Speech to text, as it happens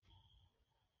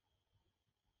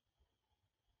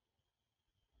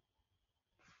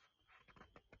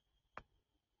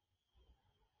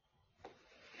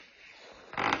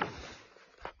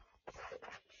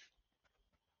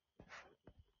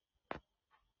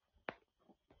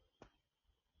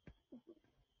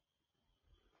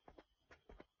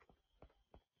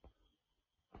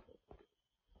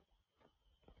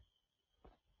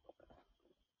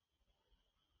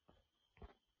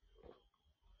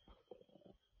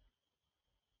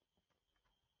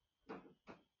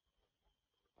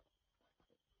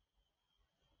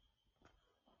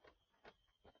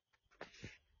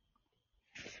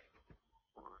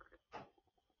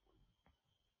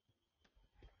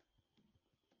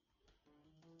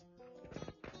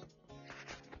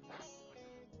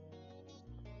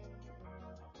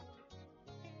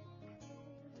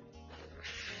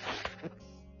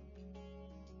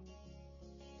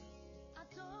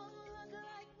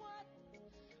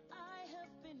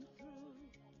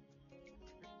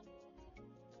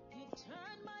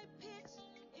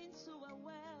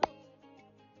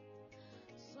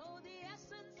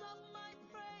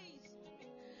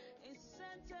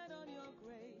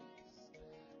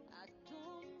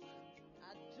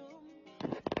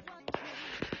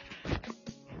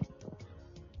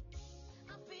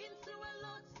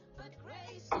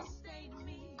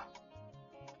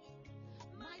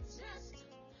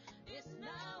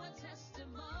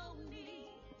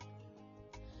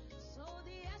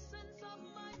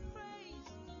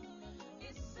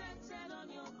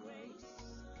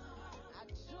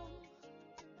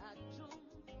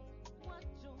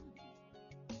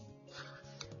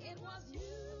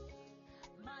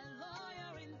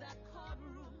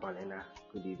Marlena,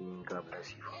 good evening. God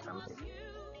bless you for coming.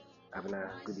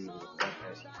 Abner, good evening. God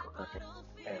bless you for coming.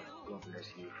 And God bless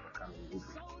you for coming.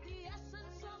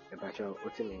 Ebacho,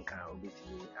 Otiminka,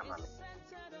 Obitini, Amami.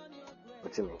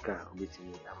 Otiminka,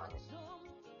 Obitini, Amami.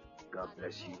 God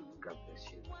bless you. God bless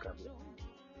you. God bless you.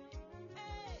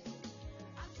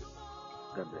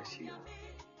 God bless you.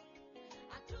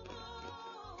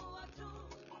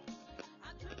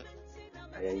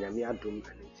 I am Yadum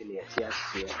and Tinia here.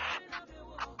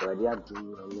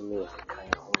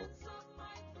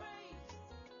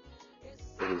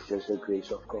 It is just the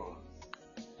grace of God.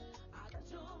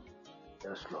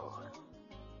 Yes, Lord.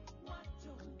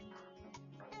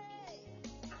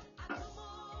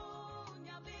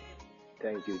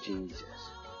 Thank you, Jesus.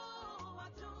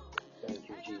 Thank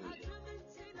you, Jesus.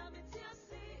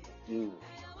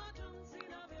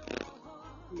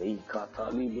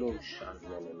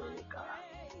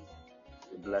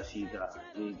 We bless you, God.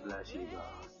 We bless you,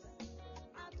 God.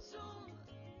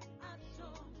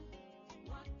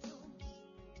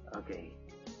 Okay.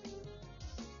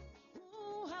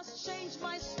 Who has changed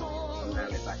my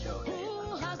story?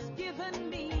 Who has given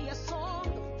me a song?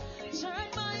 Turn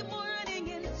my mourning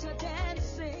into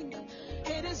dancing.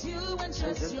 It is you and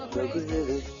just your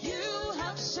grace. You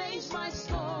have changed my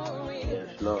story.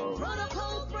 Yes, Lord.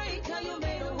 Protocol breaker, you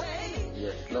made a way.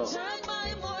 Yes, Lord. Turn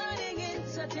my mourning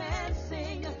into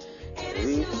dancing. It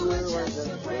is you and just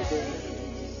your grace.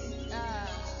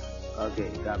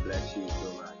 Okay, God bless you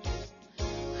so much.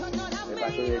 Could not have If I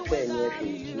made can it return without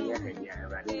you, you. January,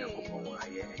 February, March,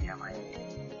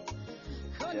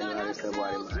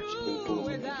 April, May,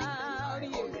 June, July,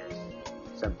 August,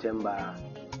 September,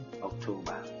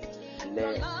 October, and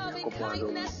then the 14th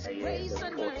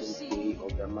day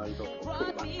of the month of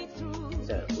October.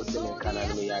 So, what's in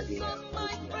Canada?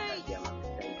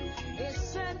 Thank you, Jesus.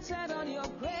 Centered on your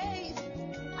grace.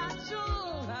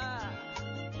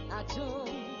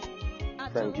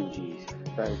 Thank you, Jesus.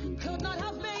 Thank you, Jesus. Could not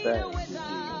have made Thank it you,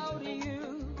 without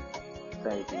you.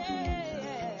 Thank you, Jesus.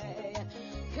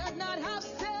 Could not have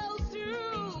sailed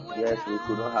through without Yes, we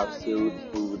could not have sailed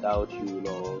through without you,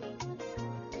 Lord.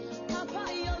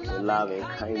 Your love and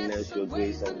kindness, your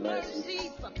grace and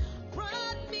mercy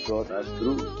brought us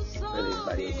through. That is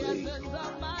by your grace.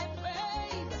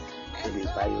 It is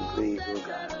by your grace, oh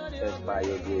God. Just by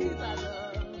your grace.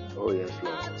 Oh yes,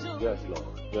 Lord. Yes,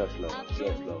 Lord. Yes, Lord.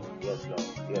 Yes, Lord. Yes, Lord.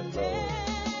 Yes, Lord.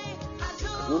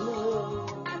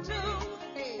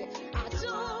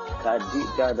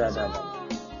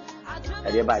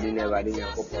 Everybody never did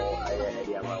not go for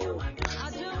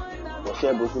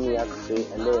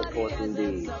and there 14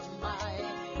 days.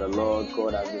 The Lord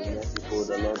God has been merciful,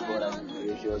 the Lord God has been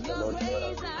gracious, the Lord God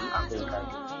has been kind.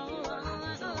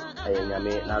 I am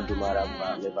not to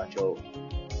Maramba, Levacho.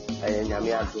 I am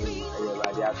Yamiatum,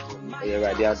 I am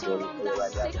Radiatum,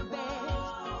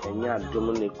 and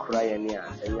Yadumuni Cryania,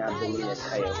 and Yadumuni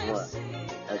Kayamua.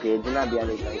 Okay, do not be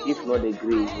anything. If not the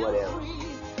grace, what else?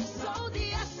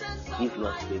 If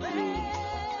not the grace,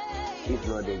 if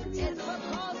not the grace,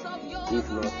 if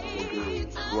not the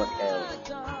grace, what else?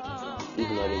 If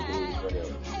not the grace, what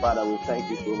else? Father, we thank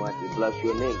you so much. We bless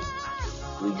your name.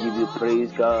 We give you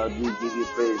praise, God. We give you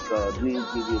praise, God. We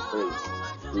give you praise.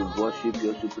 We worship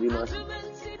your supremacy.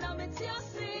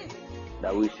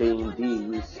 That we say indeed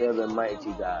we serve a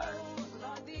mighty God.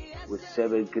 We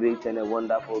serve a great and a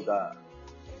wonderful God.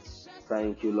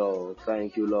 Thank you, Lord.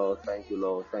 Thank you, Lord. Thank you,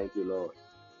 Lord. Thank you, Lord.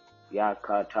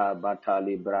 Yakata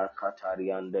batali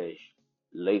brakatariandesh.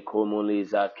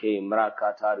 Lekomuliza ke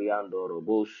mrakatariando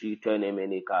roboshi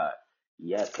tenemenika.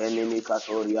 Yakenemi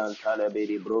katorian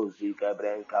talebedi brozi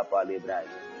kabrenka palibrai.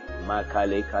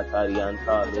 Makale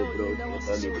katarianta lebrozi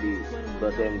telebri.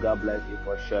 So them God bless you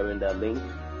for sharing the link.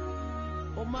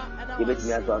 Give it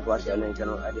me as well to share link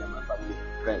and on my family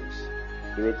and friends.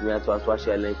 Give it me as well to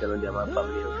share link and on my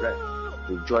family and friends.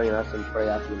 To join us in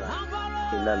prayer tonight.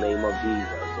 In the name of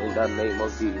Jesus, in the name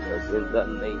of Jesus, in the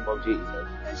name of Jesus,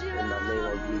 in the name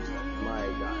of Jesus, my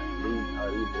God. Lead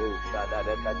Haribo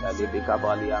Shadadekata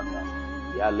Libikabalianga,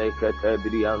 Yalekata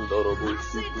Briandorobu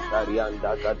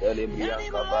Shikarianda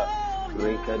Katelebriankaba,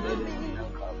 Reka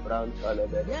Dedebrianka, branta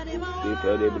lebede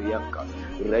bushite lebrianka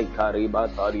rekariba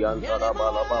tarianta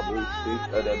rabala babu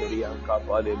shite lebrianka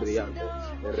pale briante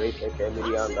rekete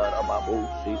brianda rababu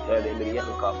shite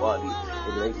lebrianka pali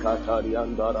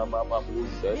rekatarianda rababu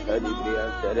shite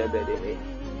lebriante lebede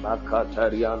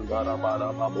makatarianda rabala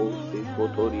babu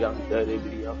shikotoriante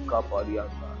lebrianka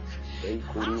palianta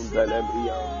Kurun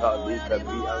Belebrianta,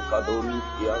 Lucabrianca,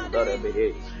 Doristianda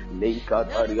Rebehe, Lika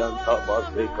Tarianta,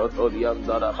 Baseka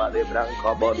Torianda Rabade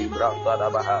Branca, Body Branca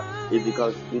Rabaha. If you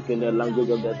can speak in the language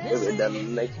of the Spirit, the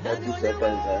next 30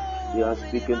 seconds, you are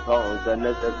speaking tongues, the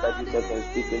next 30 seconds,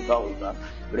 speaking tongues.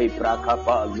 Pray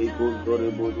Prakapa, Liku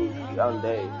Doribudu,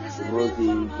 Yande,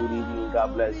 Rosie, good evening,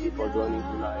 God bless you for joining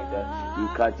tonight.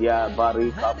 Ikatia,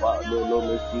 Barikapa, Lolo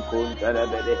Mexico,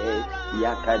 Terebede,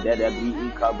 Yakadebe,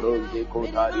 Ikabro.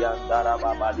 Kotarian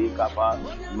Darababa di Kapa,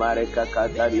 Mareka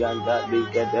Katarian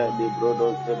Dadikete, the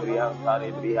Brodos de Brian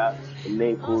Taribria,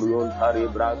 Nekurion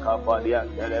Taribra Kapadian,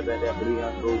 Telebede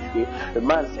Brian Roski,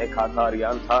 Marse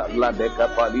Katarian La de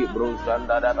Capadi,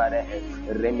 Brusanda Dabade,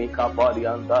 Remi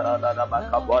Kapadian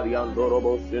Darabaka Kapadian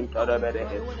Dorobo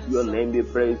Sintarabede. Your name be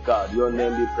praised, God, your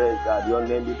name be praised, God, your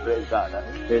name be praised, God.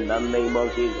 In the name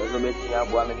of Jesus, we make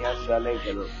up one and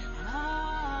Yasha.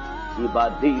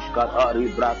 Ibadish Katari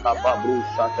Braka Pabru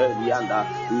Shaterianda,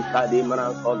 Ikadi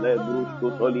Manansole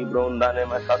Brusko Toli Bronda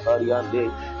Nemakatariande,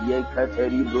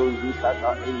 Yekateri Brozu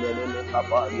Sata in the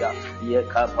Nekaparia,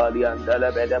 Yekaparian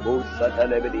Delebede Busha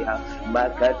Telebedia,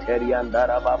 Makaterian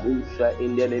Darababusha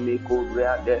in the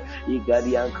Nemikuriande,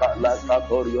 Igadian Katla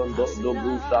Satorion do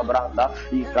Brusa Branda,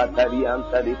 Ikatarian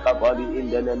Tadikapali in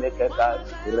the Nemekata,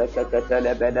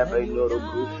 Rekatelebede Benoro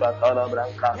Brusa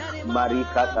Talabranca,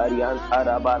 Marikatarian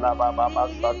Tarabala. Baba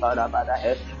Satara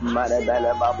Bada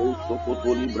Marebele Babu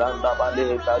Sukutuli Branda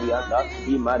Bade Tarianda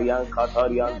Imarian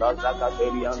Katarianda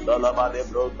Zakaterian Dolabade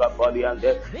Broka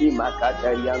Poliande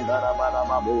Imakaterian Darabana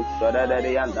Babu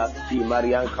Shadarianda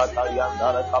Imarian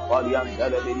Katarianda Kapalian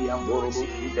Delirian Borubu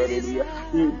Terebia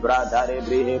Ibradare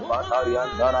Brehe Patarian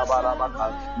Darabana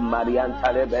Maka Marian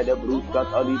Talebede Bruska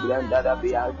Talibrian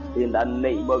Darabia in the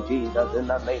name of Jesus, in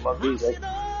the name of Jesus.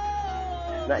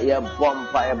 Na ya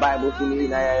bomba Bible kini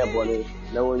na ya bole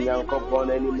na wonyan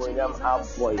kopon ani mo nyam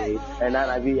aboye na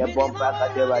na bi ya bomba ka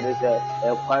te ba de se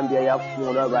kwan bia ya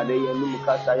fun na ba de ya num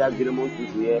kasa ya gire mo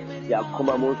tutuye ya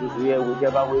koma mo tutuye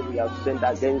whichever way we have sinned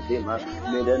against him.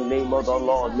 May the name of the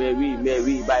Lord, may we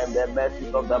by the mercy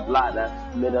of the blood,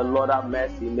 may the Lord have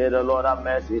mercy, may the Lord have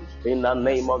mercy in the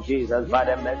name of Jesus, by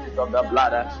the mercy of the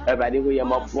blood. Everybody we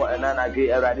am up for and anagi,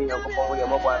 everybody you kopon we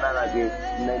am up and anagi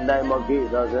in the name of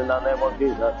Jesus, in the name of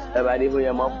Jesus. Everybody who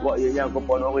am up for you young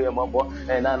upon who am up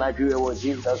and Nigeria with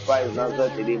Jesus Christ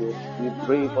today. We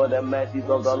pray for the mercies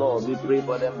of the Lord. We pray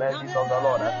for the mercies of the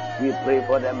Lord. We pray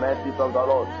for the mercies of the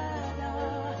Lord.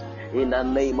 In the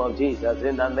name of Jesus,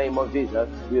 in the name of Jesus,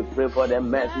 we pray for the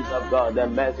mercies of God, the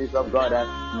mercies of God.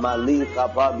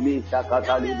 Malika Pablika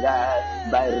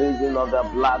Katalibra, by reason of the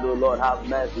blood, O Lord, have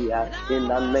mercy. In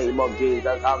the name of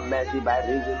Jesus, have mercy by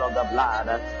reason of the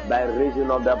blood, by reason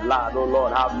of the blood, O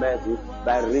Lord, have mercy.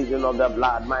 By reason of the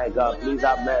blood, my God, please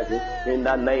have mercy. In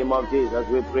the name of Jesus,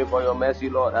 we pray for your mercy,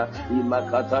 Lord.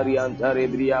 Imakatarian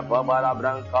Taribria Pabala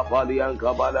Branca Palian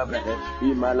Kabala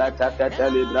Imalata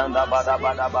Catalibranda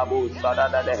Bada Babu Sada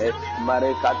de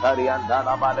Marekatarian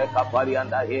Dana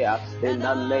Marekaparianda here. In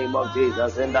the name of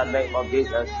Jesus, in the name of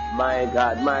Jesus, my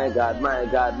God, my God, my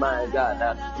God, my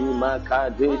God.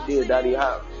 Imakadishi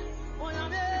Daria.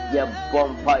 Ye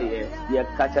bonfire, ye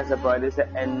catch us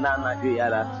and nana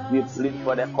here. We plead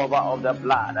for the cover of the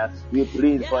blood. We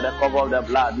plead for the cover of the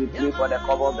blood. We plead for the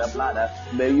cover of the blood.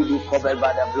 May you be covered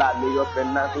by the blood. May your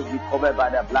finances be covered by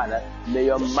the blood. May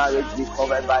your marriage be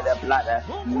covered by the blood.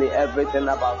 May everything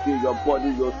about you, your body,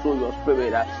 your soul, your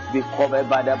spirit, be covered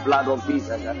by the blood of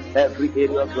Jesus. Every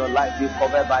area of your life be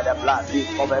covered by the blood. Be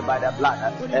covered by the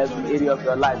blood. Every area of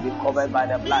your life be covered by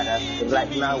the blood.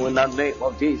 Right now, in the name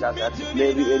of Jesus, may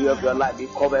every area of your life be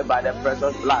covered by the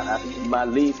precious blood.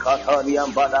 Malika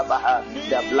Tonian Badabaha.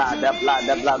 The blood, the blood,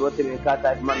 the blood. What in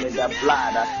Kata Mami, the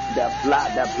blood, the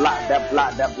blood, the blood, the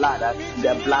blood, the blood,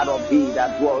 the blood of He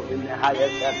that dwells in the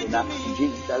highest heaven.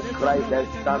 Jesus Christ, the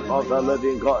Son of the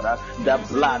living God. The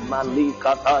blood,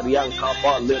 Malika Tonian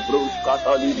Kapa, Lebrus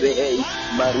Katali Behe,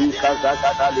 Marika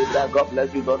Zakata Libra. God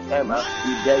bless you, God Emma.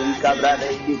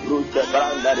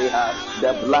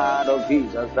 The blood of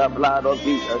Jesus, the blood of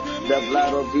Jesus, the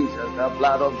blood of Jesus, the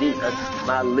blood of Jesus,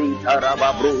 Malita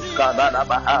Rababruska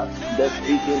Dadabaha, the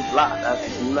speaking blood,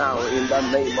 now in the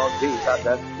name of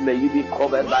Jesus, may you be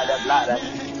covered by the blood,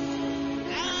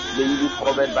 may you be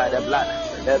covered by the blood,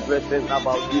 everything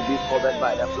about you be covered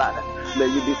by the blood. May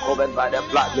you be covered by the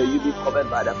blood. May you be covered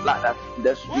by the blood.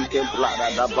 The speaking blood.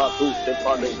 The battle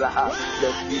upon the ground.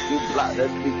 The speaking blood. The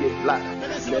speaking blood.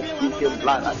 The speaking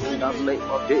blood. In the name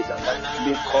of Jesus.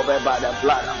 Be covered by the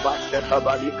blood.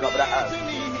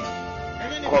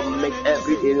 Commit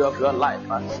every area of your life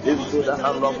into the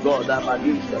hand of God. The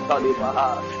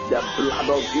blood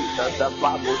of Jesus, the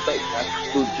Bible says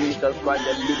to Jesus Christ,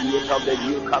 the mediator of the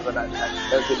new covenant,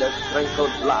 and to the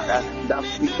sprinkled blood that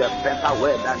speaks a better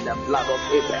word than the blood of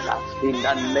Abel. In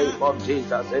the name of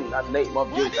Jesus, in the name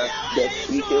of Jesus, the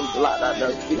speaking blood,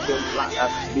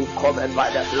 be covered by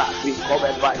the blood, be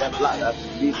covered by the blood,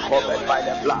 be covered by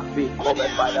the blood, be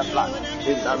covered by the blood.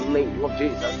 In the name of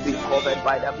Jesus, be covered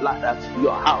by the blood.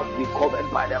 Your house be covered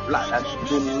by the blood.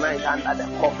 Tonight under the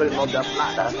covering of the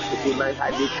blood. Tonight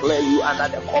I declare you under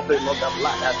the covering of the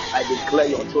blood. I declare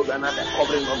your children under the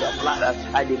covering of the blood.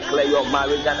 I declare your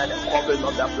marriage under the covering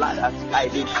of the blood. I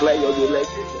declare your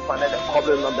relationship under the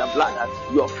covering of the blood.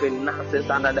 Your finances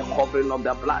under the covering of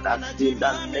the blood. In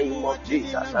the name of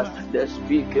Jesus, the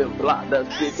speaking blood, the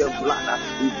speaking blood.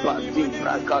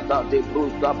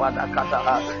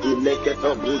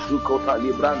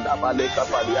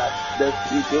 The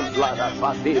speaking blood of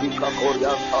Patrica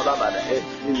Korea Salamade,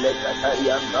 in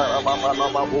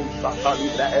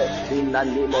the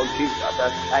name of Jesus,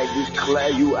 I declare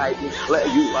you are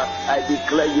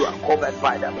covered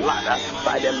by the blood,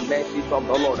 by the mercies of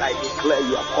the Lord. I declare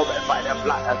you are covered by the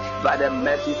blood, by the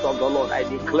mercies of the Lord. I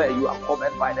declare you are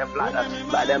covered by the blood,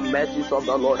 by the mercies of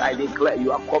the Lord. I declare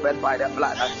you are covered by the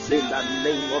blood. In the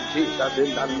name of Jesus,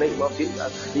 in the name of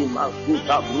Jesus,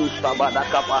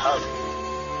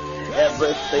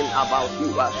 everything about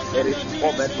you it is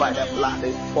covered by the blood.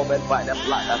 It's covered by the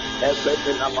blood.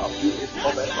 Everything about you is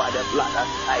covered by the blood.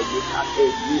 I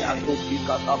declare to speak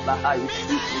of the high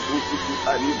speak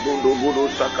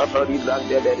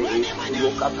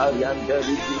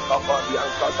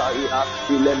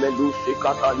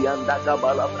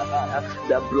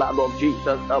the blood of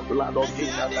Jesus, the blood of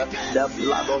Jesus, the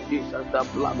blood of Jesus, the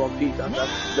blood of Jesus,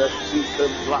 the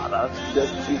speaking blood, the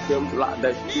speaking blood,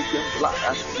 the speaking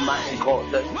blood. My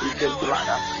God, the speaking blood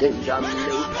in the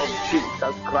name of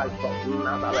Jesus Christ of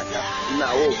Nazareth.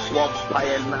 Now,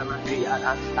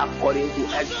 according to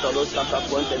Exodus chapter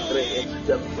 23,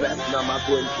 the verse number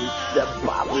 20, the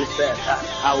Bible says,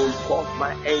 I will cause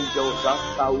my angels,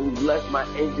 I will let my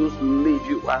angels lead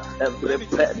you and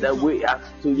prepare the way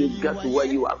till you get to where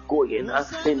you are going.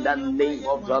 In the name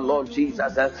of the Lord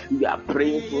Jesus, we are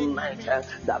praying tonight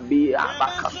that may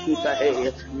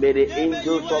the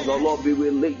angels of the Lord be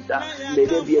released. May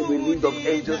there be a release of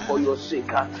angels for your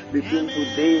sake between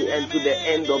today and to the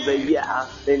end of the year.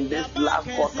 In this last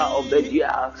quarter of the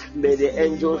year, may the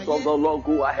angels of the Lord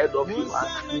go ahead of you.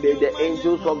 May the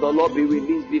angels of the Lord be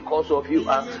released because of you.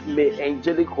 May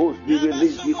angelic hosts be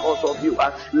released because of you.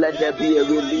 Let there be a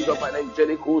release of an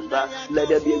angelic host. Let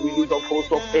there be a release of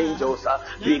hosts of angels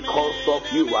because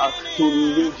of you to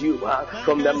lead you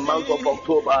from the month of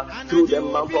October through the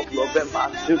month of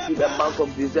November into the month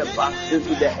of December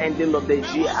into the ending of the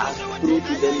year through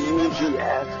to the new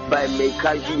year by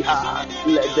Mekajia.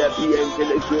 Let there be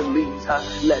angelic release.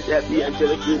 Let there be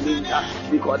angelic release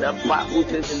because the Bible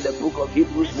says in the book of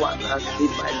Hebrews 1,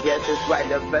 if my guess is right,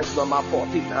 the verse number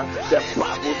 14, the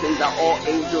Bible says that all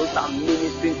angels are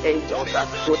ministering angels.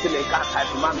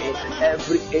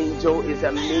 Every angel is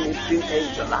a ministering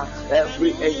angel.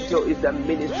 Every angel is a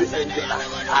ministry angel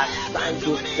assigned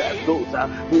to serve those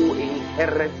who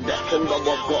inherit the kingdom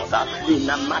of God. In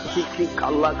a matiki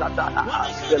kalagata,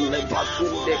 the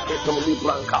lebatunde ketoli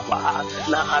brankapa.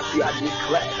 Now, as we are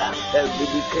declared and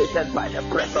vindicated by the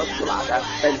precious blood,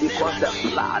 and because the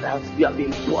blood we have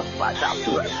been bought by that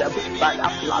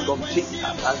blood of Jesus,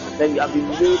 and you have been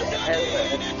made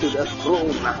heir to the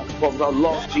throne of the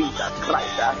Lord Jesus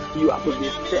Christ. You have to be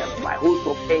saved by hosts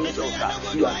of angels.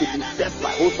 You have to be saved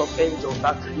by hosts of angels.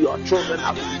 Your children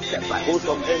have to be saved by hosts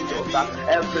of angels.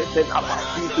 Everything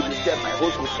about you to be saved by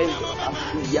hosts of angels.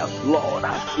 Yes, Lord.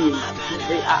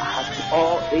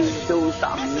 All angels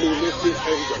are ministering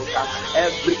angels.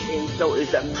 Every angel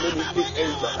is a ministering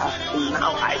angel.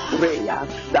 Now I pray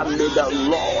that may the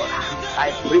Lord,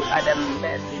 I pray by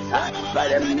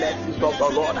the mercies of the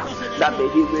Lord, that may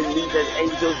He release His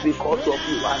angels because of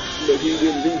you. May He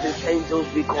release His angels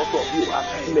because of you.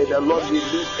 May the Lord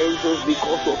release angels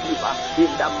because of you.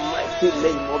 In the mighty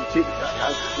name of Jesus,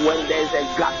 when there is a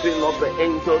gathering of the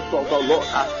angels of the Lord,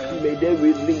 may they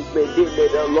release, may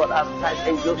the Lord assign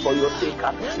angels for your sake.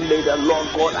 May the Lord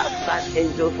God assign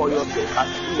angels for your sake.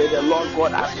 May the Lord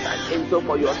God assign angels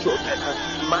for your children.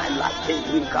 My life is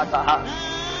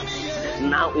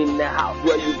now in the house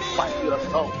where you find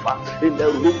yourself, in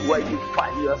the room where you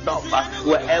find yourself,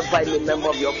 wherever any member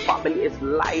of your family is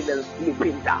lying and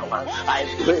sleeping down, I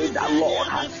pray that, Lord,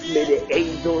 may the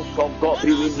angels of God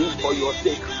be released for your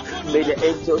sake. May the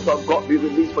angels of God be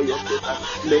released for your sake.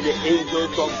 May the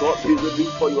angels of God be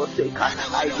released for your sake.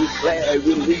 I declare a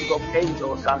release of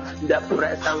angels, the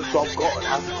presence of God,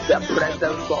 the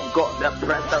presence of God, the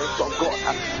presence of God,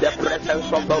 the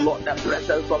presence of the Lord, the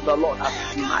presence of the Lord.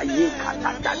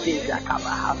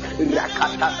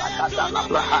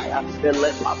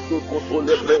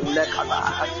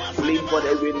 Please for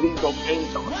the release of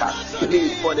angels.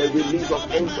 Please for the release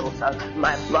of angels.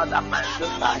 My brother, my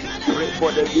sister, pray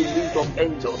for the release of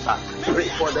angels. Pray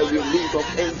for the release of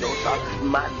angels.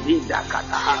 Madida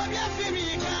kataha.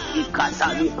 Ikata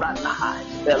librana.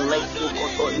 Elesu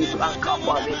koto libranka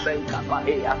bali benka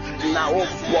bahia. Now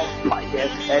bompaye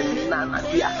and nana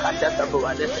diakata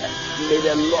tabuadese. May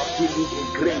the Lord give you the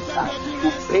grace to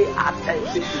pay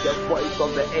attention to the voice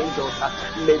of the angels.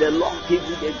 May the Lord give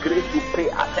you the grace to pay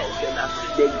attention.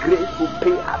 The grace to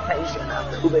pay attention.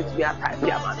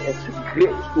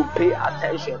 Grace to pay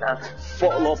attention.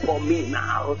 Fall upon me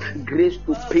now. Grace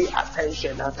to pay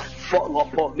attention. Fall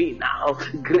upon me now.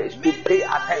 Grace to pay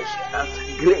attention.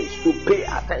 Grace to pay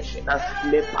attention.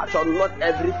 May passion, not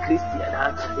every Christian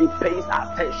it pays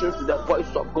attention to the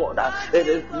voice of God. It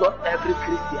is not every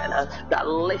Christian that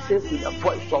listens to the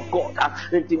voice of God.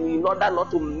 In order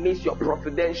not to miss your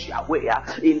providential way,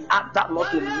 in order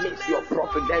not to miss your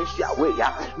providential way,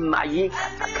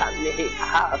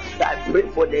 I pray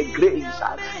for the grace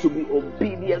to be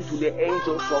obedient to the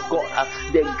angels of God,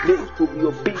 the grace to be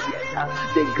obedient,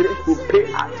 the grace to pay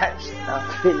attention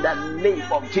in the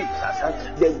name of Jesus,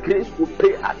 the grace to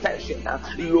pay attention.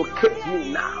 Locate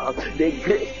me now, the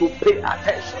grace to pay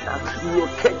attention.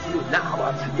 Locate me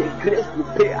now, the grace to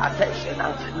pay attention.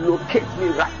 Locate me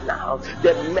right now.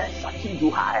 The message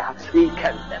you hire, he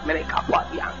can make a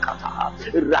body and kata,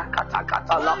 rakata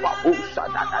kata lava busha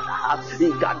da da da,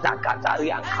 igata kata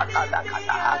riakata da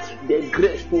kata. The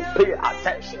grace to pay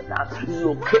attention.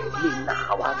 Locate me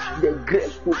now. The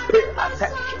grace to pay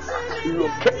attention.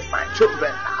 Locate my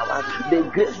children now. The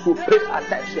grace to pay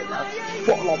attention.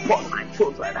 Fall upon my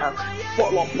children.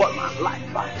 Fall upon my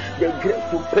life. The grace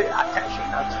to pay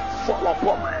attention. Fall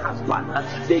upon my husband.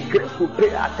 The grace to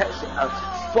pay attention.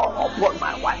 Fall upon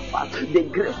my wife. The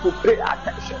grace to pay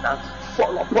attention.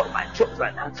 Fall upon my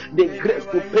children. The grace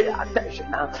to pay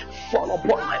attention. Fall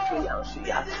upon my fiancé.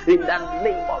 In the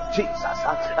name of Jesus.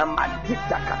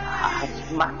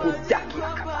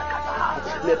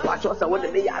 The pastors are what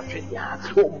they are doing.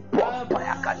 Oh,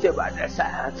 Bompaya Kateba,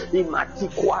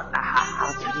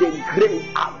 the grace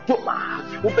Abduma,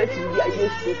 who bet in the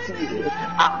Ayusuti,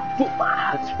 Abduma,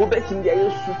 who bet in the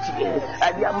Ayusuti,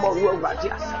 and the Amor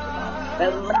Rajas.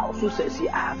 And now to say,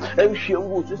 and she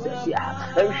would to say,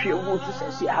 and she would to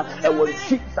say, and when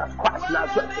Jesus Christ now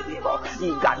he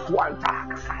got one tag,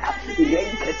 he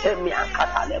ain't Katemia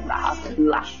Catalebra,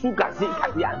 La Suga Zika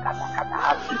Bianca,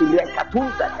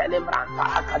 Rekatuza Telebranta,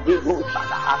 Acadibu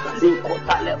Sada, in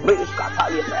Cotalebres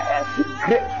Catalebre,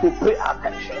 grace to pay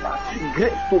attention,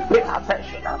 grace to pay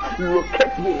attention,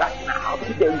 locate me right now,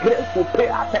 the grace to pay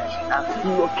attention,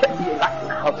 locate me right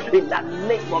now, in the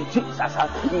name of Jesus,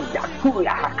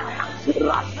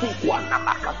 Rasikwana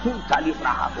Makatunta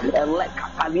Libra,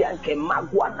 Elekatalian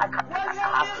Magwana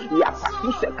Katakata,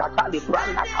 Yapakuse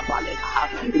Katalibranda Kapaleka,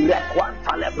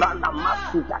 Requanta Lebranda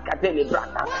Masuta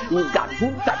Katelebranda,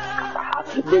 Igatunta Kataha,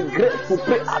 the grace to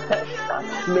pay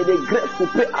attention, may the grace to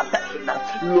pay attention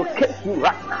locate you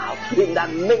right now, in the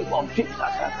name of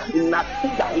Jesus, in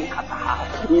Natida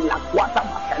Kataha, in Laquata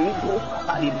Makalibros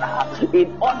Katalibra,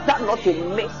 in order not to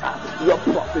miss your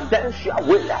providential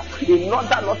will, in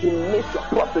order not to miss your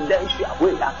providential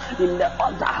will, in the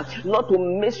order not to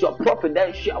miss your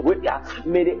providential will,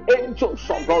 may the angels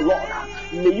of the Lord,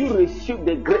 may you receive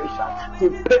the grace to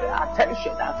pay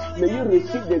attention, may you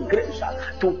receive the grace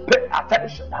to pay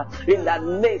attention, in the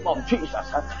name of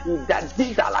Jesus. That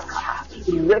these are like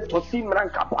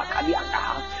Retosimranka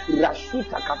Pakaliana,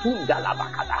 Rashita Katunda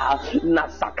Labakada,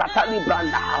 Nasakatani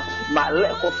Branda,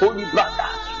 Maleko Tony Branda.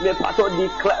 May Pastor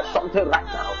declare something right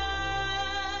now.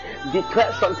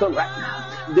 Declare something right now.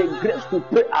 The grace to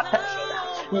pay attention.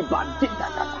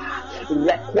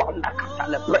 Requanda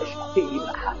Catalebresha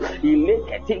Tila,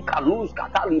 Ileketi Kalus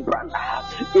Catalibranda,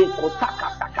 Ekotaka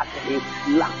Takate,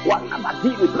 Laquana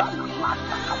Madini Branda,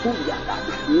 Mata Katuya,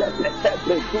 Lepete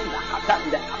Beduna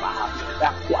Catanda Kabaha,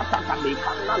 Aquata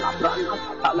Mekana La Branda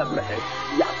Catalebre,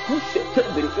 Yakuse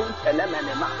Tebri in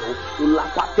Telemenemano,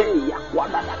 Lapate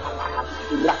Yaquada Kabaha,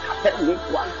 Rakate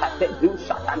Quanta Tedus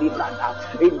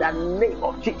In the name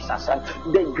of Jesus,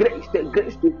 the grace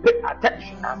to pay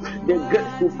attention, the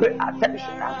grace to pay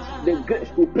attention, the grace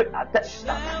to pay attention.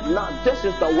 Now, this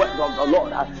is the word of the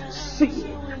Lord. See,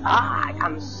 I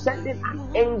am sending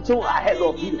an angel ahead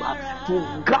of you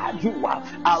to guide you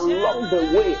along the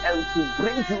way and to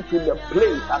bring you to the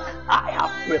place I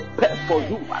have prepared for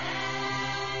you.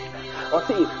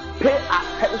 Okay, pay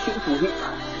attention to him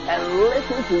and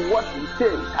listen to what he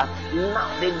says. Now,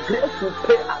 the grace to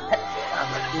pay attention,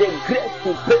 the grace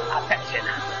to pay attention.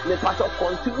 The pastor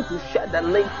continue to share the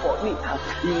link for me.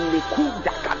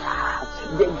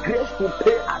 The grace to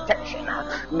pay attention.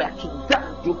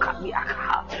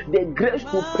 The grace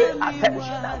to pay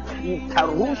attention.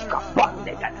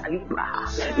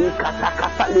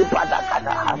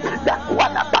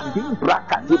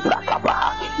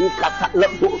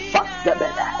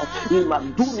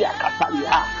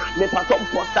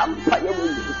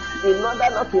 In order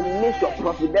not to miss your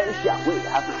providential way,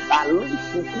 at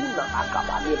least you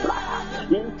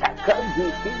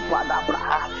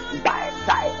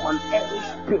die on every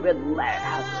spirit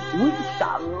land. We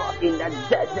shall not in the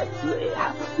desert way.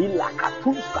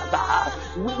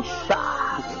 We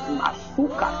shall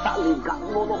Masukata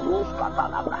Liganono Bruskata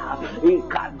Labra.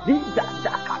 Ikadida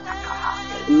Dakataka.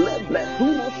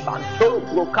 Lebeduru Santo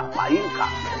Brokapaika.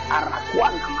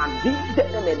 Arakwana Mandite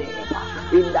Nenepa.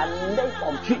 In the name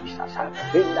of Jesus.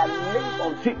 In the name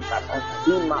of Jesus.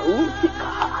 In Malutika.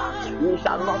 We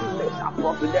shall not miss our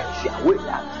providential way.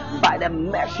 By the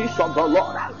mercies of the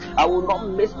Lord, I will not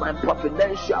miss my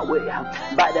providential way.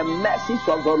 By the mercies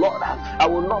of the Lord, I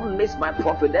will not miss my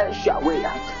providential way.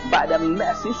 By the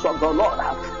mercies of the Lord,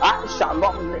 I shall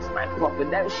not miss my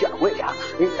providential way.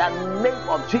 In the name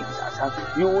of Jesus,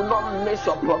 you will not miss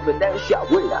your providential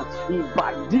way.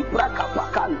 Ibadibra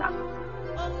kapakana.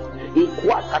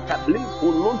 Ikwakata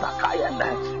bliku lunta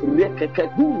kayana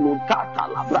rekekedu tata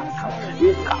labraka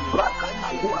ikabraka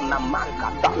tatua na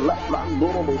manka tala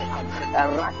brandoro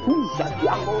rakuza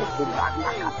diamo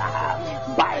surakata.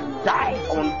 By dying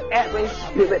on every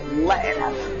spirit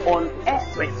land, on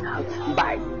every,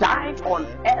 by dying on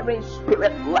every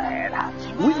spirit land,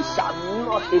 we shall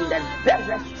not in the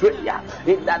desert stray.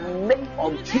 In the name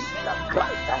of Jesus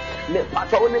Christ,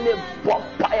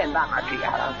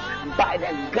 by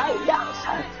the guidance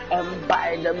and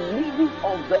by the leading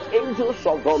of the angels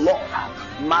of the Lord,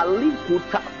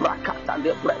 Malikuta Brakata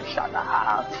de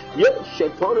Breshada, you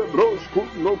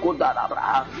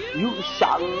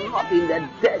shall not in the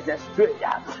desert stray.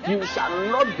 You shall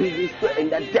not be destroyed in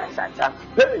the desert.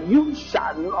 You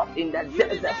shall not in the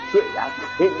desert stray.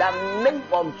 In the name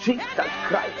of Jesus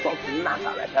Christ of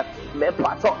Nazareth,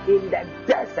 in the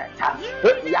desert,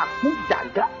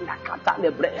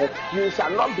 you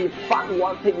shall not be found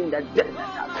wanting in the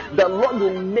desert. The Lord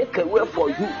will make a way for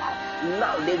you.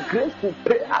 Now, the grace to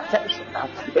pay attention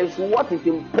is what is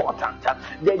important.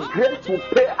 The grace to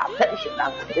pay attention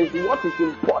is what is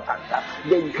important.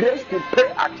 The grace to pay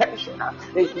attention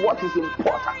is what is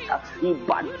important. In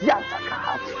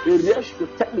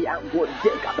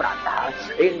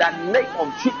the name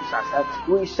of Jesus,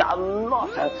 we shall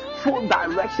not full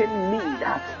direction need.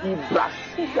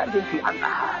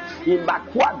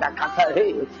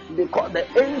 Because the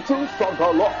angels of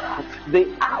the Lord, they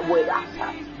are with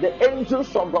us. The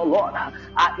angels of the Lord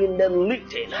are in the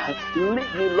leading.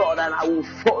 Lead me, Lord, and I will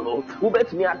follow.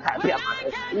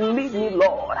 Lead me,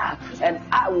 Lord, and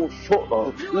I will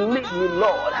follow. Lead me,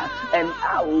 Lord, and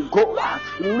I will go.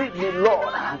 Lead me,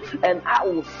 Lord, and I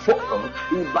will follow.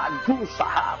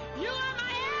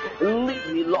 Lead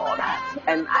me, Lord,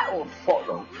 and I will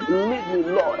follow. Lead me,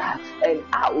 Lord, and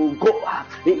I will go.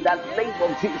 In the name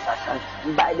of Jesus,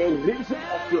 by the reason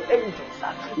of your angels,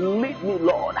 lead me,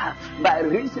 Lord, by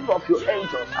reason of your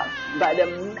angels, by the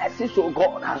message of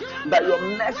God, by your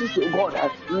message of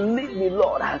God, lead me,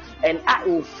 Lord, and I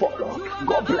will follow.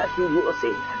 God bless you,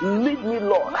 Rosie. Lead me,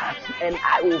 Lord, and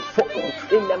I will follow.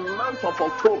 In the month of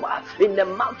October, in the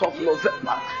month of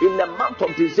November, in the month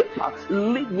of December,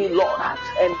 lead me, Lord,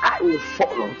 and I will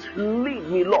follow. Lead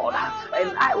me, Lord,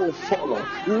 and I will follow.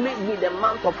 Lead me the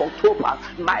month of October,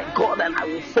 my God, and I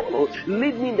will follow.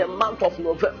 Lead me the month of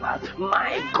November,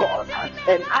 my God,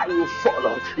 and I will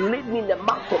follow. Lead me the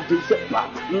month of December,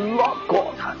 Lord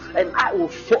God, and I will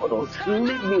follow.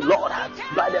 Lead me, Lord,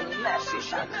 by the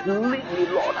message. Lead me,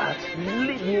 Lord.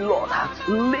 Lead me, Lord.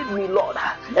 Lead me, Lord,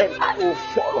 and I will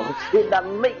follow. Lord. In the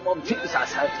name of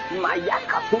Jesus,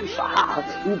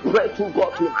 we pray to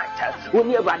God tonight. When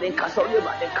you're running castle,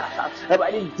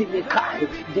 everybody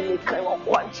Dimikai or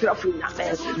Quantra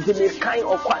Funame, Dimikai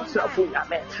or Quantra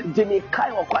Funame,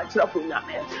 Dimikai or Quantra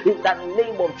Funame. In the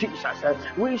name of Jesus,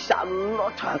 we shall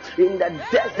not in the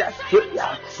desert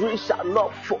area, we shall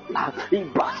not fall.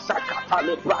 Ibasakata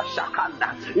le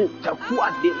brashakanda,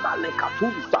 Itakua de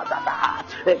Malekatu Zadada,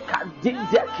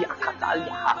 Kadizia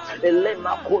Kiakatalia,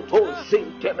 Elema Koto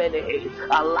Sintemene,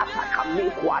 Alata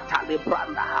Kamikwata le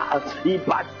Branda,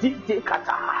 Ibadite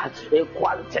Kata,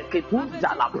 Equanteketu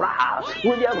Zalabra,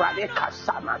 William Radeka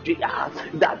Sanadia,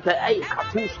 that the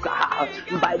Ekatuska,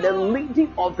 by the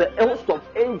leading of the host of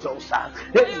angels,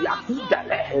 the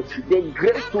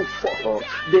grace to follow,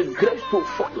 the grace to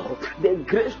follow, the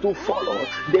grace to follow,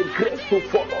 the grace to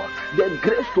follow, the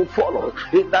grace to follow,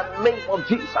 in the name of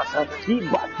Jesus,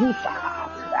 Ibatusa.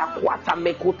 Aquata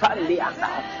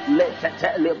mekutaliana,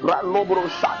 letete lebra lobro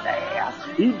shade,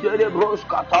 idere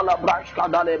broska tala brashka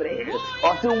dalebre.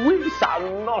 Until we shall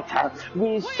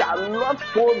not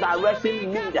fall directly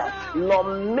neither, nor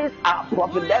miss our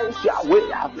providential way,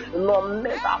 nor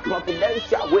miss our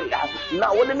providential way.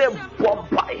 Now when they bomb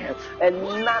by and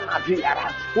none of you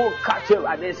will catch you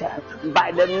at this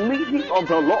by the leading of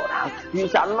the Lord, you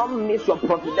shall not miss your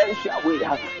providential way,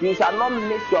 you shall not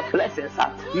miss your blessings,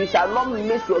 you shall not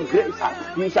miss your grace,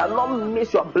 you shall not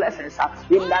miss your blessings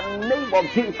in the name of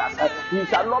Jesus. You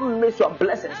shall not miss your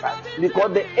blessings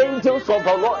because the angels of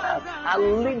the Lord are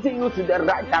leading you to the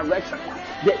right direction.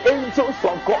 The angels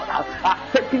of God are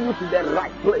taking you to the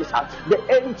right place. The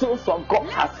angels of God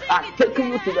are taking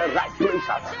you to the right place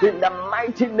in the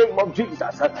mighty name of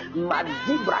Jesus.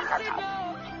 Madibrakata.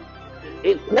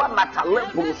 Equamata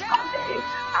lembruscade,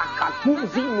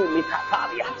 Akatuzi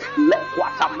Mikataria,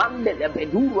 Lequatamande de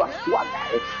Bedura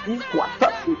Suade,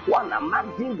 Equatasuana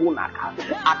Mandingunaka,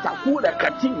 Atakura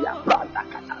Catilia, Branda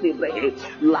Catalibre,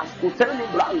 Las Cuteli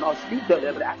Brandos,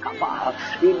 Bracapa,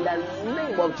 in the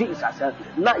name of Jesus,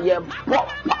 not yet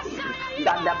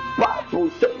that the Bible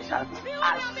says,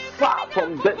 as far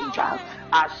from danger,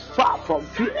 as far from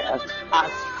fear,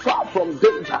 as far from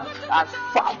danger, as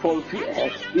far from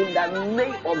fear, in the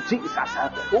name of Jesus,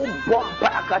 in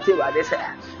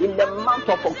the month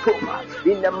of October,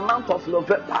 in the month of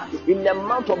November, in the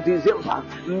month of December,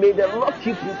 may the Lord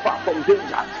keep you far from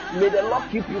danger, may the Lord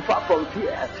keep you far from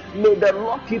fear, may the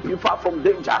Lord keep you far from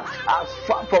danger, as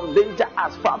far from danger,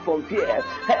 as far from fear.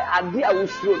 Hey, Adia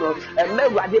Wushuno, and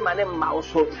Mary Mane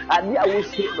Mauso, Adia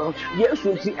Wushuno, yes,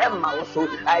 you see, Mauso,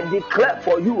 I declare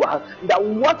for you that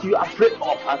what you are afraid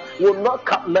of will not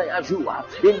come near you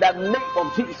in the name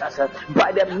of Jesus,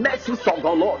 by the mercies of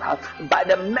the Lord, by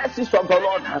the mercies of the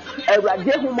Lord.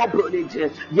 Eradehumo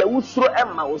brolije ye usro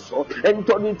emma uso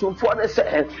entoni tumfo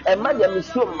say emadia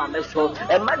misro mameso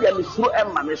emadia misro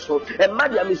emma meso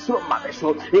emadia misro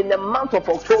mameso in the month of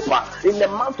October, in the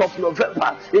month of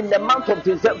November, in the month of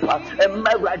December,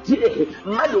 emarade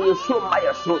madu usro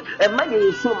mayeso emadia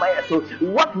usro mayeso.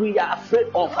 What we are afraid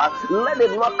of, let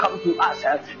it not come to us.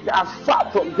 As far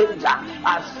from danger,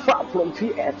 as far from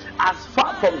fear, as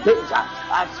far from danger,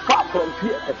 as far from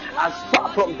fear, as far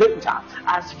from danger,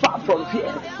 as far from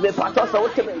fear. May Pastor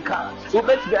Wotemenka, who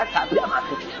makes me a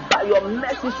by your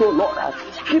mercy, so Lord,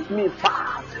 keep me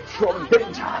far from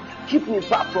danger, keep me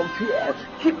far from fear,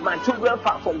 keep my children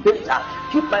far from danger,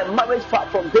 keep my marriage far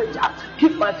from danger,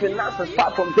 keep my finances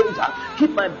far from danger,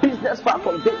 keep my business far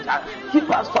from danger, keep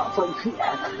us far from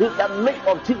fear. In the name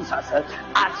of Jesus,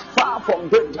 as far from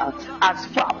danger, as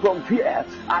far from fear,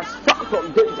 as far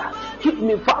from danger, keep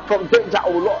me far from danger,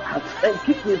 O Lord, and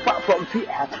keep me far from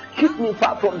fear, keep me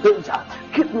far from danger,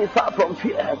 keep me far from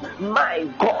fear, my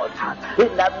God,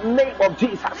 in the name of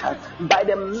Jesus, by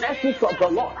the mercies of the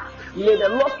Lord. May the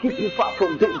Lord keep you far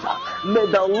from danger. May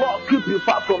the Lord keep you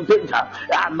far from danger.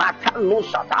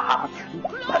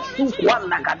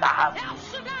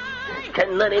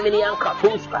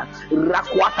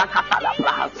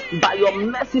 By your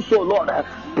mercy, so Lord,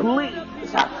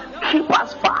 please keep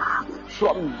us far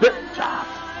from danger.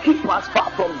 Keep us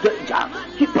far from danger.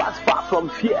 Keep us far from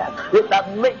fear. In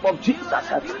the name of Jesus,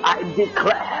 I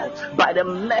declare by the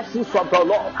mercies of the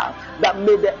Lord that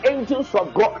may the angels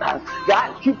of God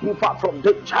keep you far from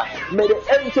danger. May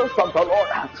the angels of the Lord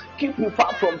keep you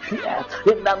far from fear.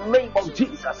 In the name of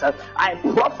Jesus, I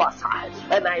prophesy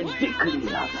and I decree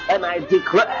and I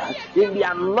declare in the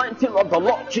anointing of the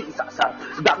Lord Jesus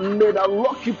that may the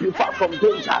Lord keep you far from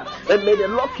danger and may the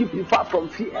Lord keep you far from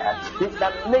fear. In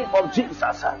the name of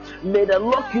Jesus. May the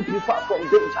Lord keep you far from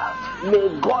danger.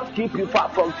 May God keep you far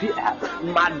from fear.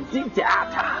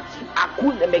 Madidata,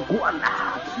 akune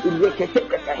meguana,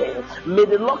 reketekete. May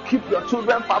the Lord keep your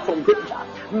children far from danger.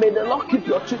 May the Lord keep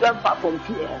your children far from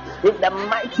fear. In the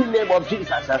mighty name of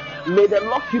Jesus, may the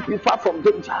Lord keep you far from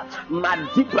danger.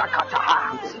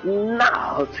 Madibrakata.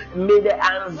 Now, may the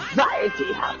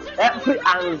anxiety, every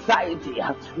anxiety,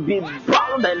 be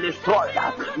bound and destroyed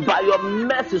by your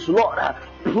mercies, Lord.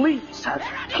 Please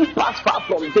keep us far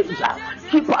from danger,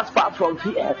 keep us far from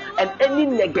fear and any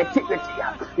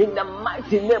negativity in the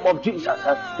mighty name of Jesus.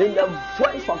 In the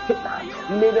voice of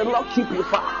Satan, may the Lord keep you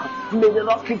far. May the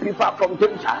Lord keep you far from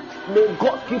danger. May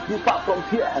God keep you far from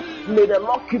fear. May the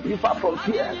Lord keep you far from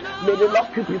fear. May the Lord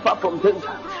keep you far from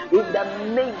danger. In the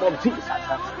name of Jesus,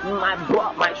 my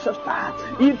brother, my sister,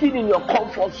 even in your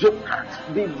comfort zone,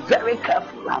 be very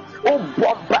careful. Oh,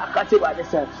 bomb back at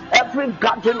every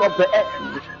gathering of the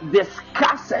enemy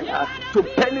discussing to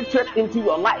penetrate into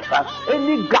your life,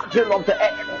 any gathering of the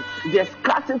enemy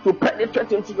discussing to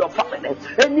penetrate into your family,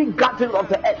 any gathering of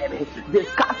the enemy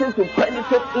discussing to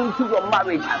penetrate into your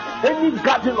marriage, any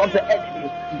gathering of the enemy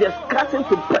discussing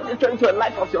to penetrate into the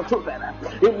life of your children,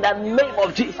 in the name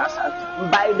of Jesus,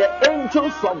 by the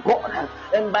angels of God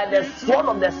and by the sword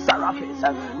of the seraphims,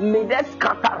 may they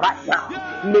scatter right now.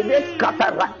 May they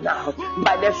scatter right now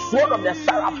by the sword of the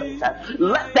seraphims.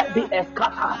 Let there be a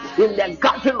scatter in the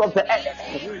gathering of the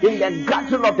enemy. In the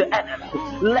gathering of the enemy,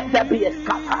 let there be a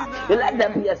scatter. Let there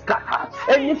be a scatter.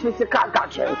 Any physical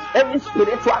gathering, any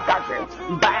spiritual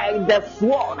gathering, by the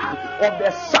sword of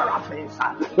the seraphims,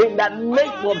 in the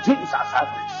name of Jesus,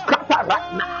 scatter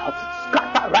right now.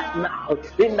 Scatter right now.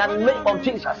 In the name of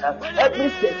Jesus, every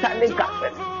satanic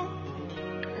gathering.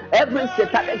 Every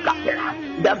satanic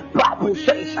gathering, the Bible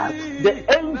says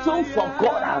the angels of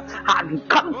God had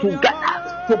come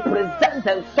together to present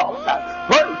themselves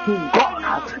to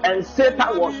God, and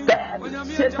Satan was there.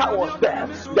 Satan was there.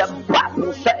 The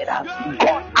Bible said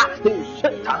God asked him,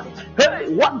 Satan,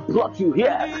 hey, what brought you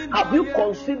here? Have you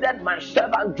considered my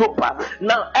servant Job?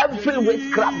 Now every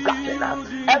witchcraft gathering,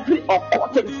 every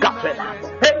occultic gathering,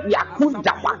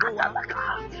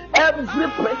 every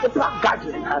principal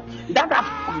gathering that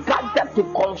have gathered to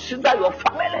consider your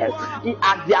family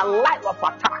as their line of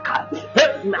attack,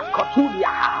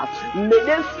 may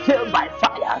they fail by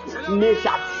fire. They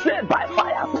shall fail by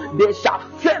fire. They shall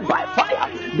fail by fire.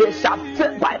 They shall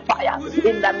fail by fire.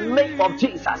 In the name of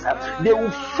Jesus, they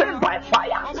will fail by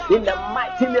fire. In the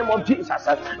mighty name of Jesus,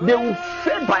 they will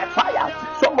fail by fire.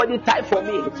 Somebody type for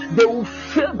me. They will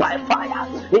fail by fire.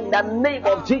 In the name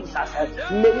of Jesus,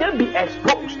 may they be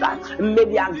exposed. May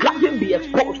their gathering be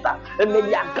exposed. And may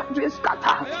their gathering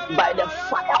scatter by the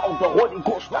fire of the Holy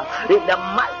Ghost. In the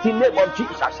mighty name of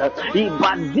Jesus,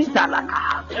 Ibadita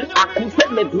laka akute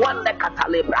medwanda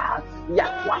katalebra ya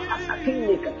kwata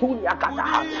sakini katunya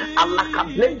kata alaka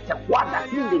blente kwada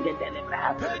kindi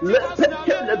getelebra le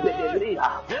pete le bedebria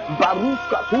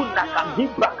baruka tuna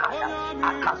kadibra kaya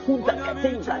akasuda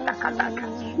ketinga takataka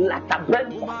la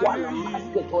tabrenta kwala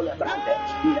masketole brande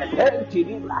le pente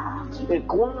libra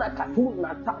ekona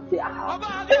katuna tatia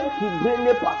enti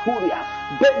brene pafuria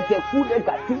bente kude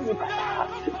katuni kata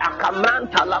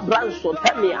akamanta la branso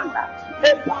temianda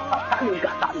Epatani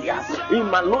Catalia,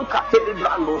 Imaluka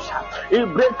Telebrandosa,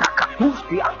 Ibreta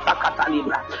Katuski Anta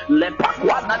Catalibra,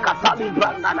 Lepaquana Catalibra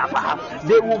Nanabaha.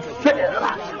 They will fail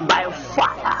by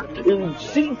fire in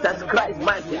Jesus Christ's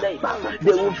mighty name.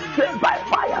 They will fail by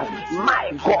fire.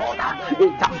 My God,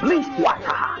 establish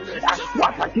water as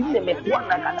water in the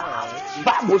Mequana.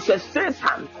 Bible says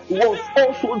Satan was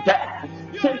also there.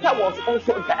 Satan was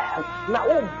also there. Now,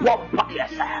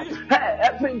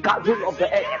 every gathering of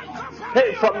the enemy,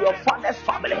 hey, from your father's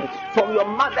family, from your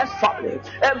mother's family,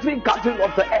 every gathering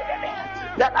of the enemy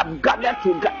that have gathered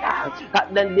together,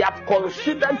 and then they have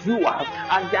considered you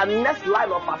as their next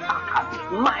line of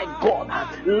attack. My God,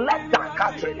 let that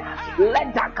gathering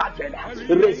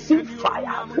receive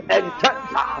fire and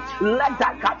thunder. Let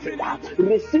that gathering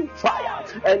receive fire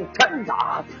and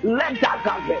thunder. Let that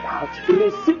gathering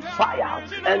receive fire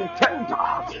and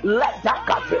thunder. Let that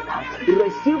gathering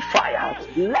receive fire.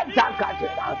 Let that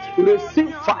gathering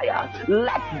receive fire.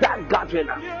 Let that gathering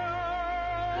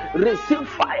receive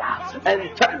fire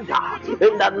and thunder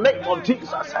in the name of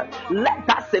Jesus. Let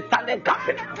that satanic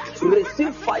gathering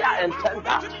receive fire and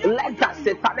thunder. Let that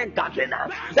satanic gathering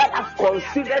that has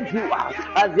considered you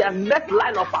as their next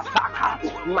line of attack,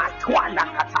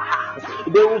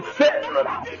 they will fail.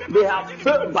 They have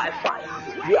failed by fire.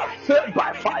 They have failed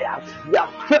by fire. They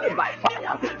have failed by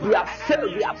fire. They have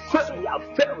failed. They have failed. They have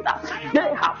failed.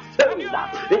 They have failed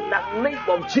in the name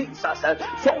of Jesus.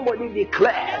 Somebody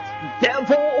declare,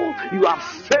 devil, you have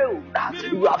failed.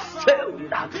 You have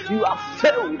failed. You have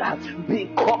failed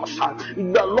because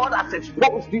the Lord has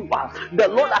exposed you. The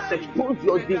Lord has exposed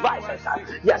your devices.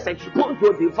 He has exposed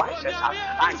your devices.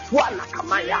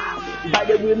 By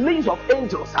the release of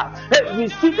angels,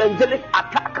 receive angelic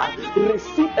attack.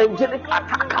 Receive angelic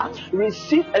attack.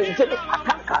 Receive angelic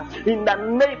attack in the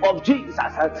name of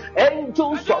Jesus.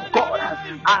 Angels of God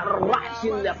arise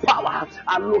in the power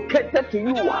allocated to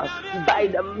you by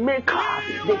the Maker,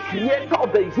 the Creator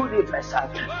of the universe,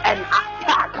 and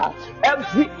attack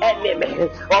every enemy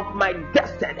of my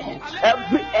destiny,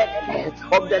 every enemy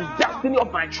of the destiny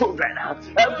of my children,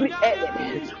 every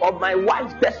enemy of my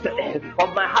wife's destiny,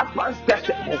 of my husband's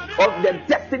destiny, of the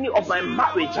destiny of my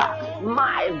marriage.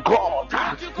 My God,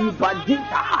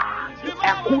 Ibadita,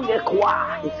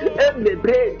 Ekunekwa,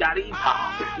 Emebre Darita,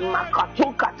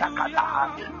 Makatoka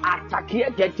Takata, Atakia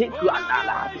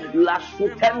Getikuanala, La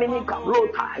Sutemini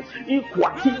Kablota,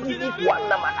 Equatini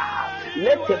Wanamana,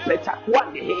 let the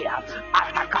Petaquan here,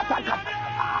 Atakata,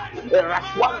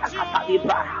 Raswana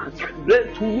Katalibra,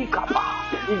 Bletunikapa,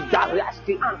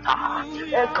 Dariasti Anta,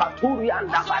 Ekaturi and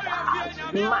Dabada.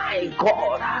 My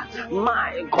God,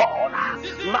 my God,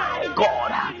 my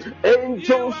God,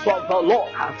 angels of the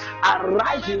Lord,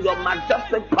 arise in your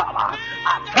majestic power,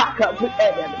 attack every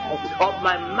enemy of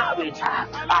my marriage,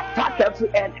 attack every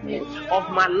enemy of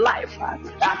my life,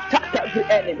 attack every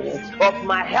enemy of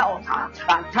my health,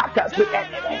 attack every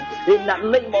enemy in the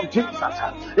name of Jesus,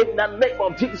 in the name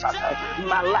of Jesus.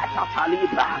 Malaka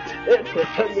Talibra,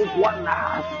 Eketeliwana,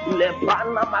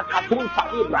 Lebrana Makatunta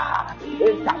Libra,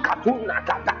 Etakatuna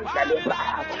Katanta Libra,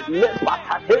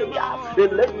 Lepatatea,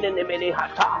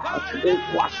 Elenemenehata,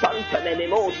 Equasanta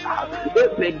Nemosa,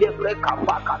 Epedebre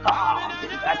Kapakata,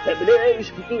 Atebresh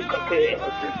Ikake,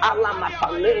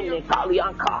 Alamatalene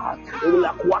Kalianka,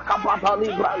 La Quacabata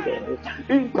Librande,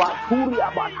 Impaturia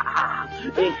Bata,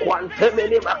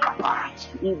 Equantemene Macapa,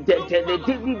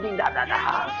 Identity Dada.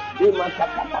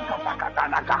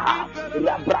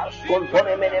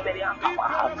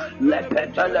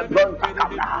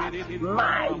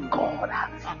 My God,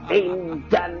 in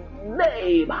the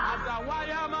name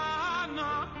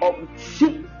of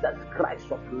Jesus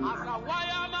Christ of Nazareth,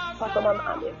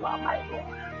 my God,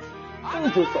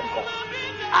 angels of God,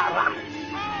 arise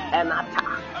and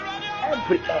attack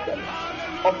every enemy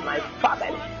of my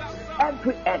family,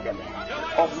 every enemy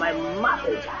of my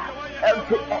marriage,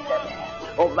 every enemy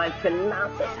of my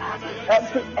finances,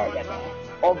 every enemy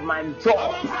of my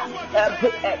job,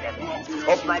 every enemy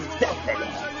of my destiny.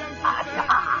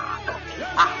 Attack,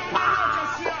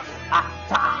 attack,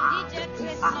 attack,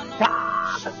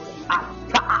 attack,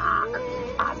 attack,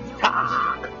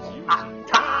 attack,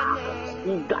 attack.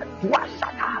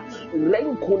 Gadwashata,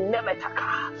 Renkunemetaka,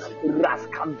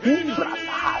 Raskabibra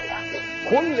Sahaya,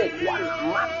 Konekwana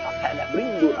Masa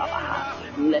Telebrindo Labaha,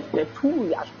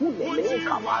 Lepeturia Sune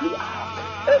Kavalia,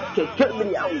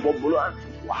 Eketemria Gobluan.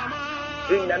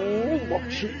 In the name of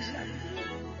Jesus,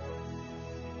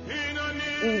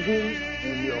 even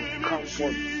in your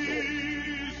comfort zone,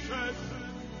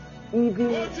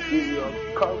 even in your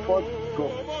comfort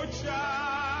zone,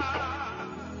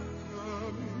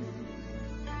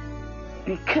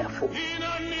 be careful.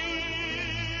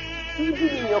 Even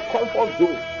in your comfort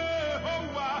zone,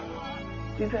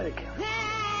 be very careful.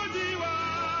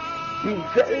 Be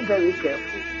very, very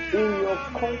careful in your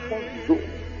comfort zone.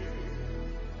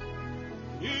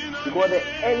 Because the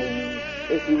enemy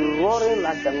is roaring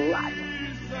like a lion,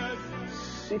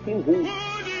 seeking whom he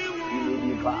will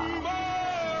devour.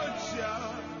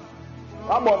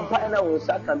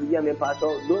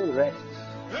 Don't rest.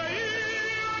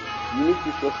 You need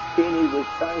to sustain it with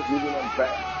thanksgiving and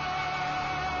prayer.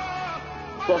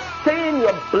 Sustain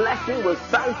your blessing with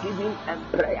thanksgiving and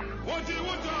prayer.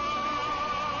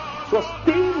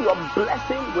 Sustain your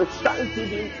blessing with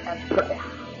thanksgiving and prayer.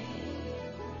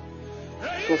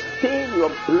 Sustain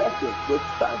your blessing with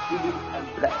thanksgiving and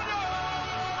prayer.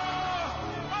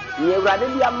 You rather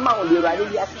be a mount, you rather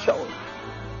be a show.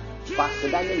 Faster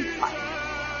than in fire.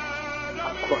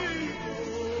 Across.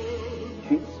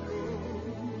 Jesus.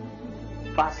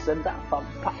 Faster than from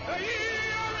fire.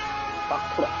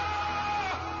 Across.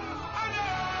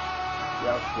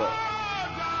 Yes, Lord.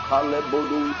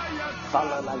 Hallelujah.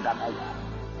 Hallelujah.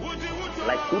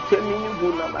 Like you tell me you do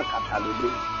not make a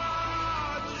calibre.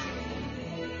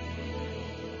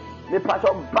 The part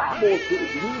of Bible says,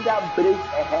 he that breaks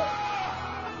ahead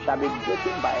shall be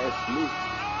broken by a snake.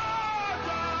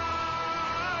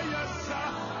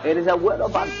 It is a word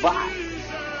of advice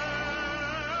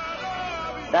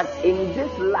that in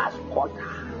this last quarter,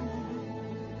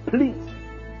 please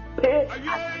Pay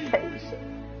attention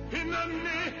to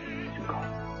God.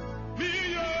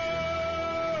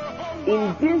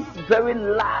 In this very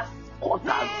last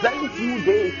quarter, very few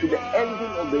days to the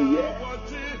ending of the year,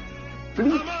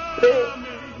 please pay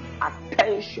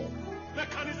attention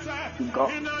to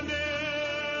God.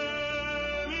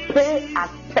 Pay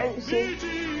attention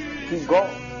to God.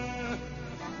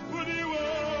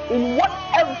 In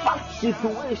whatever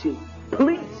situation,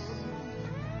 please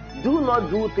do not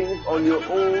do things on your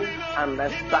own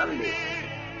understanding.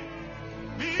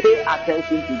 Pay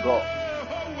attention to God.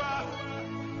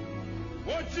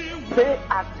 Pay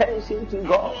attention to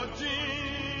God.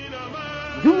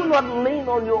 Do not lean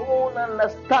on your own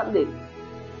understanding.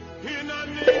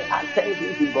 Pay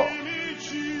attention to God,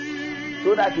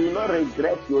 so that you will not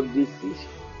regret your decision.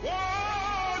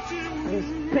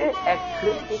 Please pay a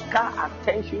critical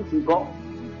attention to God,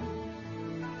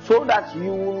 so that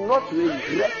you will not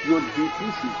regret your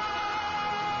decision.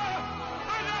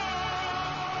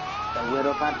 The word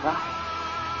of advice.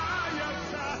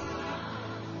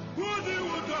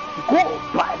 Go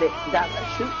by the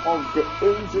direction of the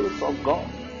angels of God.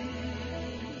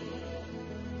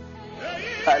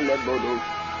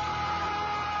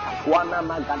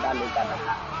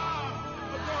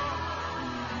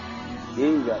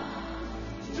 Jesus.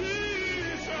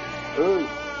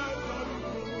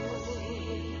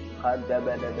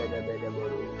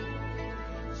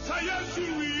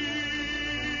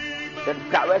 The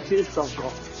directions of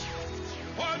God.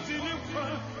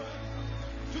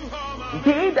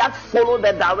 They that follow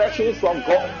the directions of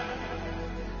God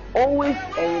always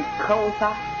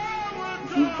encounter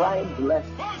divine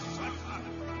blessing.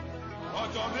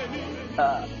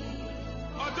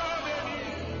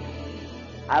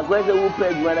 I guess they will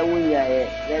pay when I win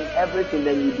then everything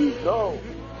that you do. No.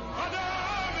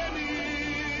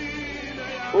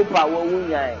 Opa will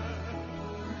win.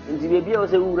 And the baby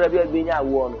also will be being a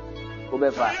one.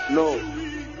 No.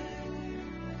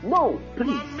 No,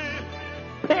 please.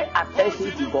 Pay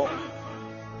attention to God.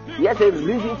 Yes, a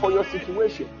reason for your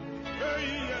situation.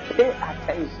 Pay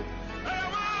attention.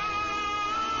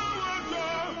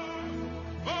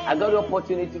 I got the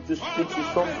opportunity to speak to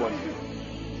someone,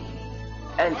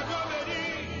 and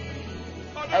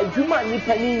a human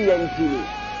Nipani Yankini.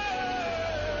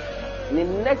 The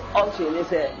next option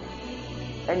is a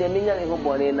and the Minyan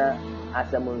Bonena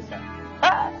as a monster.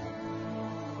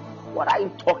 What are you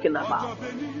talking about?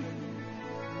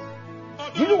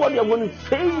 Do you know what you're going to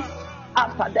face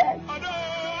after that?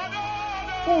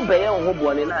 Who bear on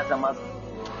Bonena as a monster?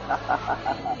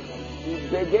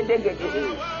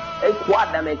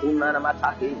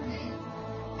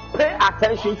 Pay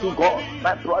attention to God,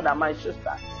 my brother, my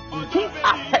sister. Give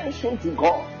attention to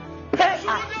God. Pay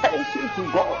attention to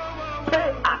God.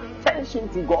 Pay attention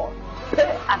to God.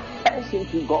 Pay attention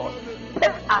to God.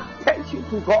 Pay attention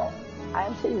to God. I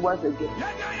am saying once again,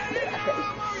 pay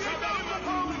attention.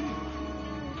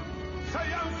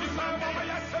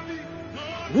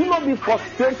 Do not be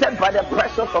frustrated by the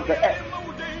pressures of the earth.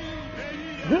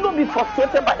 Do not be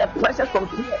frustrated by the pressures from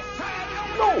tears.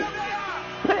 No.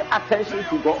 Pay attention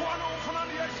to God.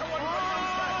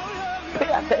 Pay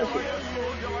attention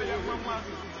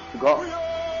to God.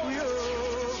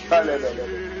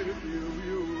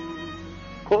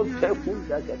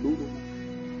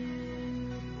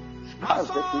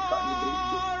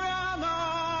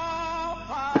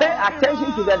 Pay attention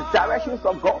to the directions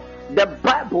of God. The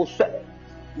Bible said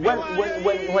when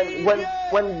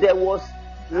there was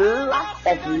lack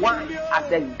of wine at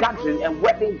the gathering and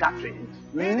wedding gathering,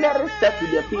 Mary said to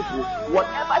the people,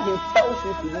 whatever he tells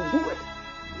you to do it.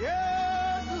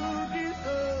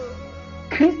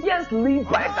 Christians live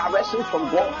by directions from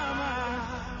God,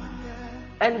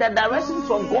 and the directions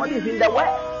from God is in the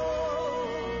Word.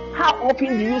 How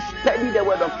often do you study the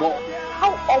Word of God?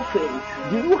 How often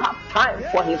do you have time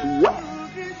for His Word?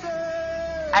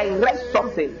 I read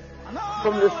something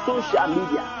from the social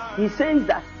media. He says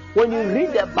that when you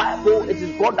read the Bible, it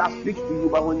is God that speaks to you,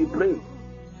 but when you pray,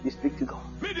 you speak to God.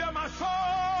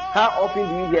 How often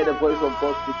do you hear the voice of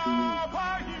God speak to you?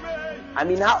 I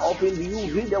mean, how often do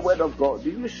you read the Word of God? Do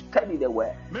you study the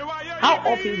Word? How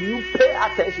often do you pay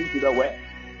attention to the Word?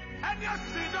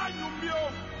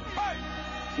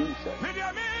 Jesus.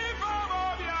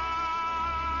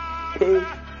 Pay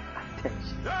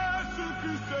attention.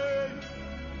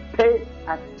 Pay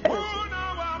attention.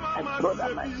 And brother,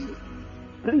 my sister,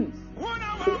 please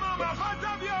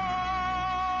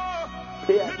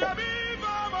pay attention.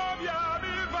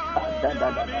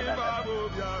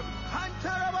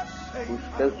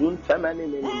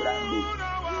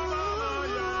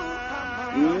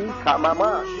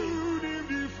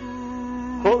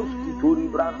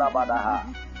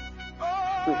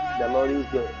 The Lord is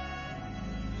good.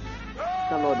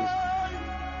 The Lord is good.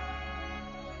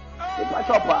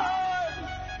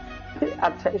 Pay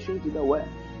attention to the word.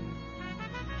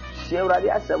 Share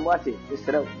radiasem what is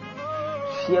Israel.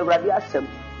 Share radiasem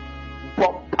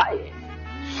bompire.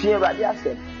 Share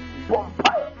radiasem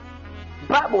bompire.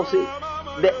 Bible says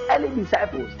the early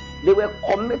disciples, they were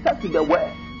committed to the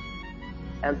word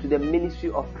and to the ministry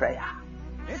of prayer.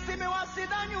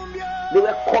 They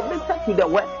were committed to the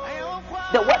word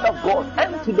of God,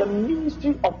 and to the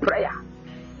ministry of prayer.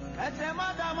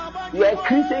 You are a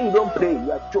Christian, you don't pray,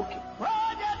 you are joking.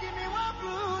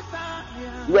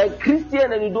 You are a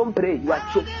Christian and you don't pray, you are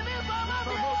joking.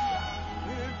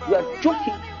 You are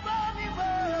joking.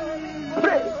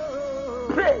 Pray,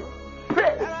 pray,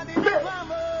 pray, pray,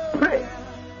 pray,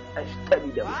 and study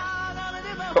the word.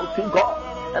 Talk to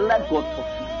God and let God talk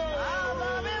to you.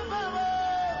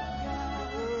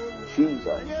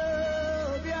 Jesus.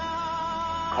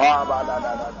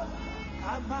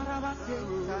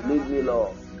 Lead me,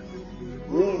 Lord.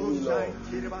 Lead me, Lord.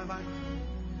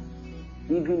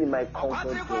 Even in my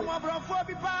comfort zone.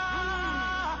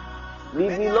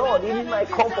 Lead me, Lord. Even in my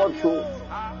comfort zone.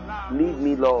 Lead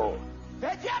me, Lord.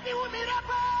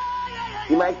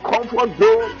 In my comfort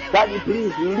zone, Daddy,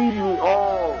 please lead me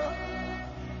on.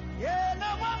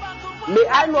 May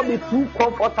I not be too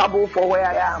comfortable for where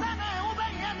I am.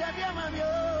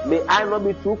 May I not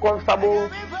be too comfortable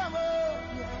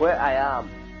where I am.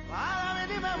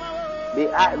 May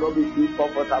I not be too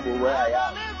comfortable where I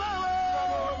am.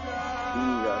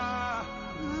 Jesus.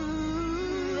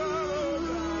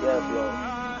 Yes, Lord.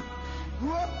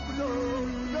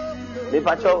 Me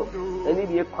pacho, any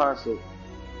be a council.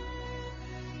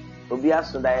 Obi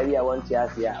aso diary I want to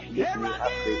ask ya. Get me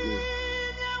after you.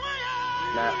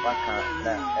 Na waka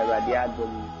na Eradi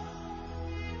adom.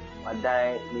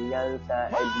 Wadai ni nyansa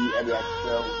edi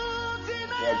atro.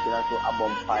 Ya jina so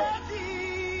abom fire.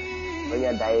 When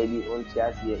you die, you won't see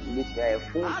us here. You need a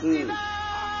full game.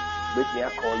 But you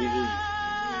are calling you.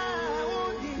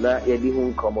 Now you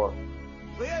didn't come on.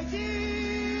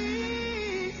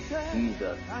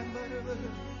 Jesus.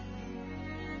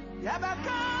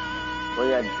 When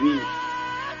you dream,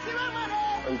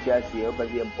 when you are here, but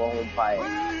you are born fire.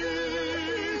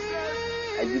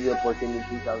 I give you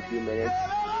opportunity some few minutes.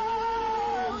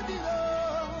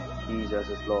 Jesus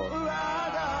is Lord.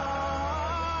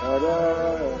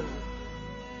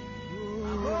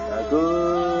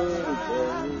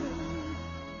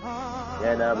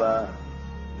 Yanaba,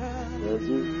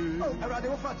 Jesus,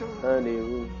 honey.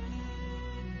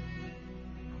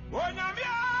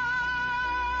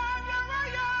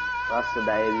 Pastor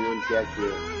Diary won't see us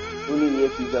here. Only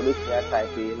if you are making a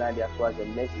type, you know, there was a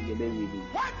message in the baby.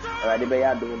 Or the baby,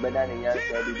 I don't better than your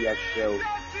said, you are shell.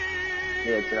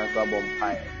 Here, to a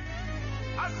bonfire.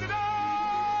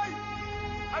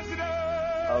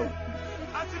 Oh.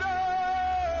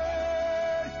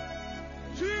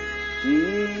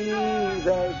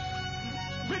 Jesus.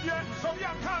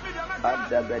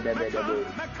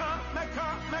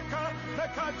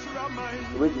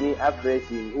 Which means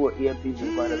appraising who hear people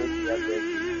find a bit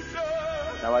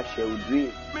now I shall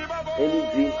dream. Any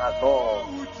dream at all.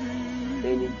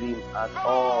 Any dream at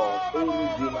all. Any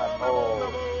dream at all.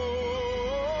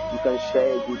 You can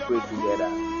share a good way together.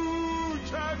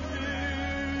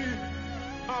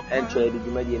 And share the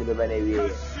dream in the baby.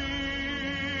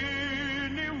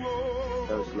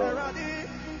 Thanks, Lord.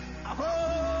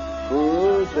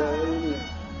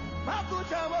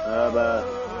 Abba,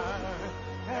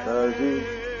 Aziz,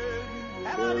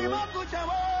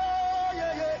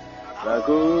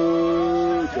 Lagu,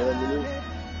 Jamil,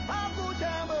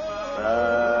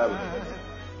 Abba,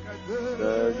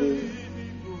 Aziz,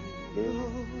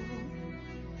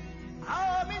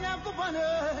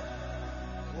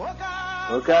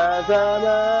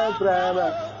 Okazama Brahma,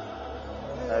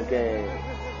 again,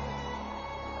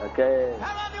 again.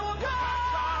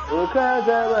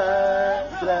 Okazama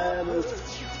Brahma,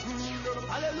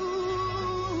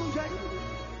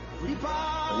 Riba,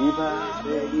 Riba,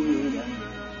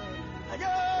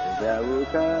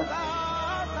 Zawuka,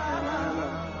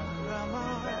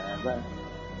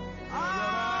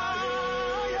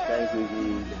 thank you,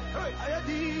 Jesus.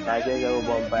 I think I will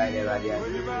bombard the radiance,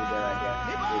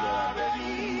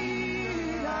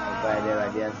 by the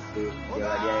radiance, the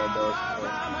radiance doors.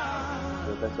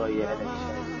 So that's all you had to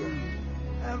say.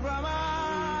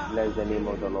 Bless the name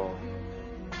of the Lord.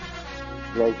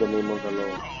 Bless the name of the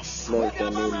Lord. Bless the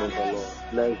name of the Lord.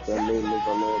 Bless the name of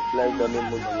the Lord. Bless the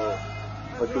name of the Lord.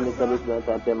 Opportunity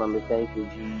to thank you,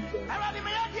 Jesus.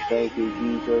 Thank you,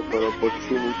 Jesus, for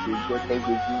opportunity. Thank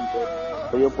you, Jesus,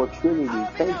 for your opportunity.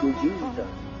 Thank you, Jesus.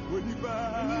 Thank you,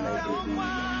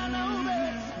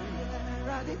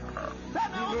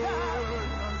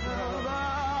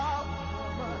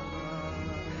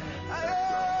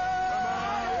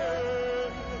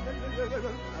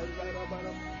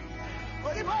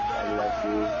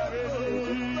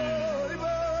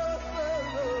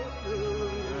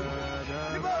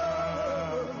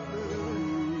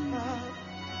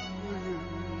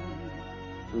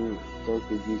 Thank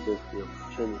you, Jesus, for your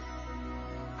opportunity.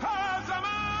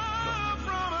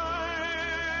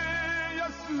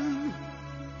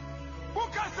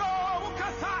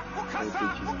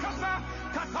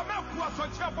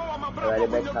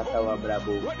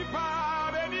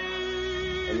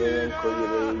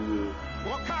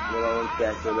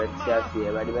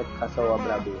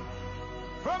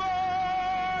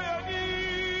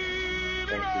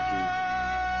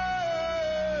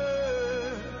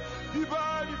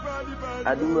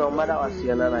 Aduma omada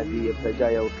wasiana na di peja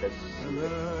ya ukes.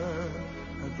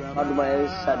 Aduma ya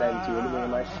sadanti wodi me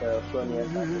ma share so ne ya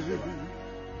sa.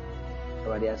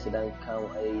 Awadi asidan kan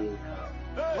ayi kan.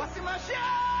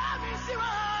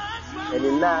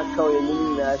 And na ka we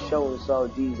ni na show so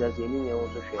Jesus ni ne won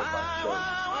so hwe pa show.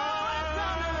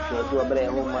 So do abere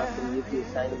ho ma so ni fi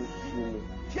sign ni.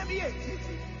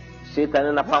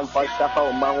 Satan na pam fa shafa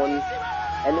o ma hon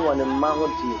anyone in ma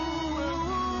hon ti.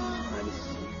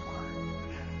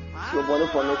 Your body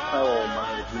for no crime or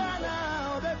man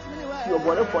Jesus. Your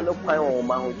body for no crime or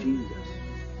man Jesus.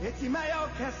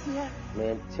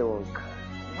 Man, tell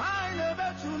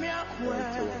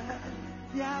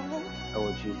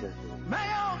oh Jesus.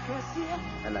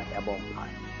 And I have on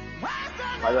fire.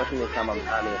 I don't think come on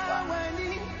fire.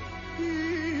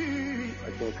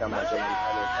 I think come on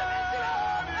fire.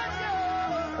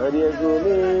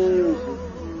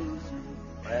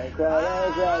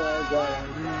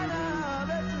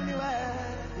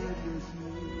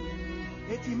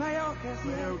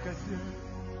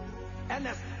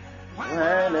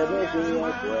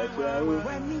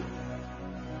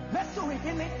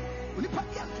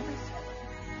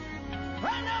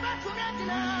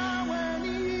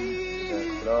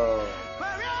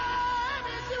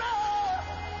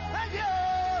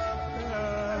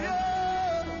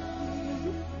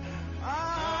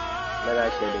 Let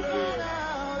us share the grace.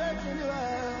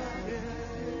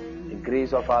 The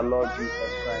grace of our Lord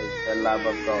Jesus Christ, the love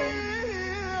of God,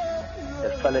 the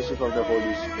fellowship of the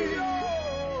Holy Spirit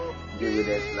be with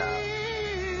us now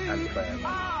and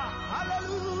forever.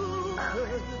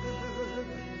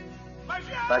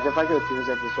 But the fact of things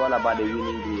that it's all about the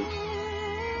winning grace.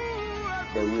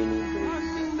 The winning grace.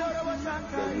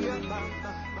 The winning grace.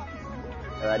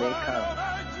 I didn't come.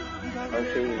 I'm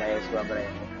saying I am so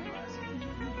brave.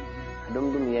 I don't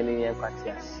do me any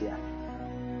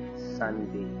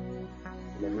Sunday,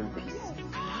 11 p.m.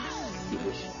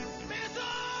 Devotion.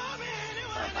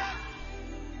 Bye-bye.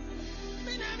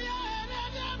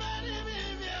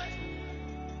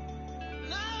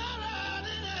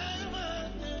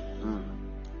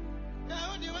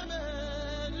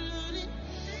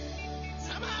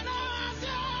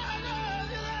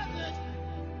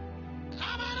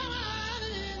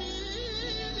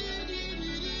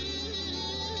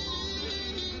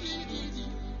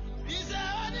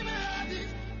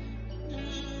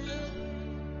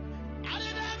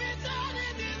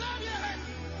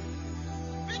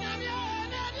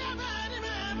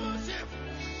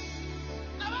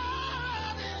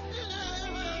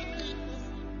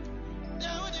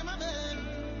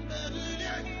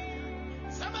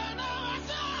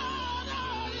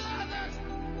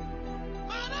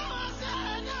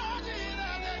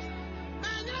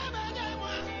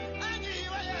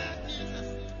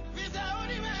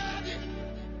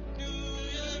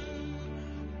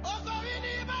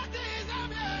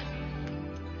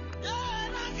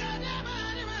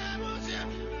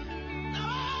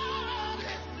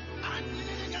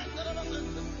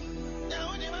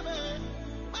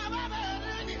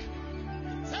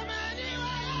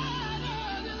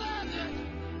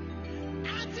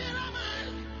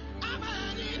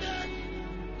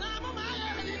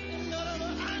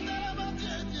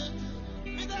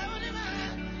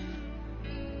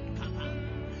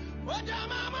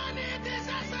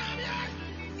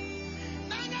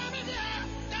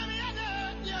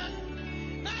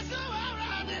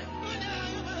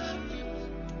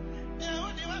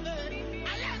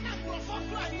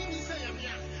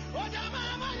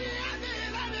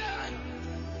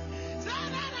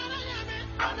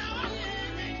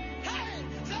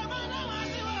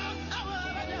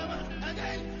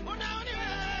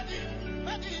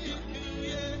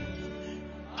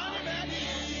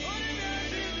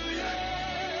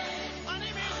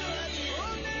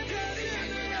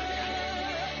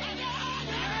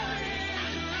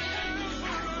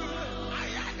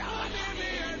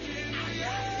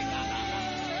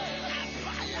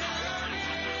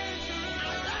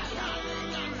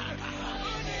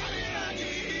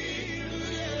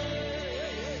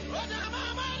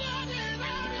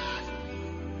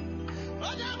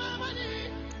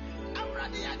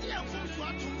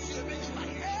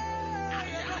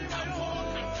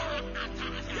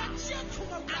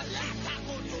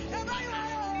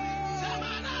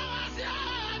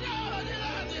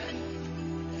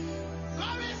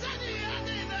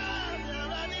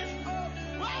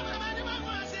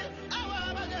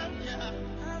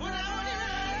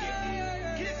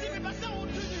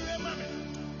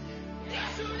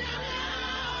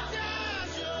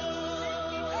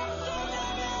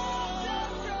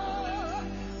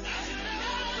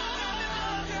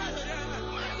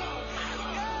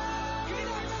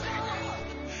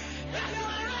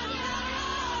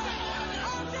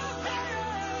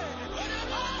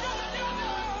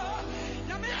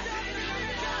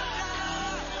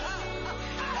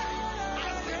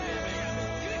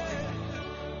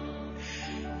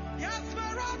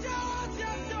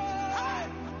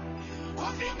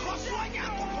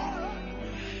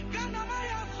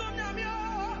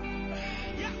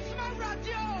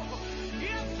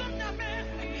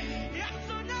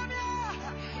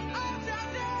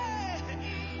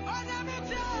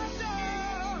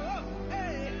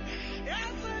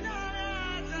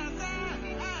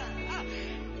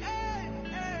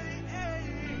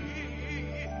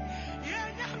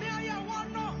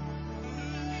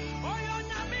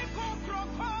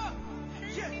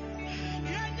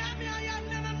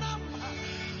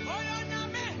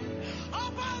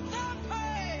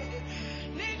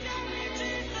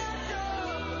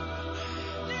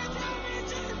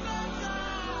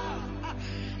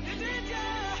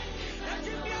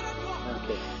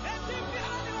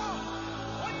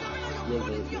 Yes,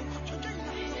 yes, yes.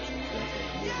 Yes, yes,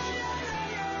 yes, yes.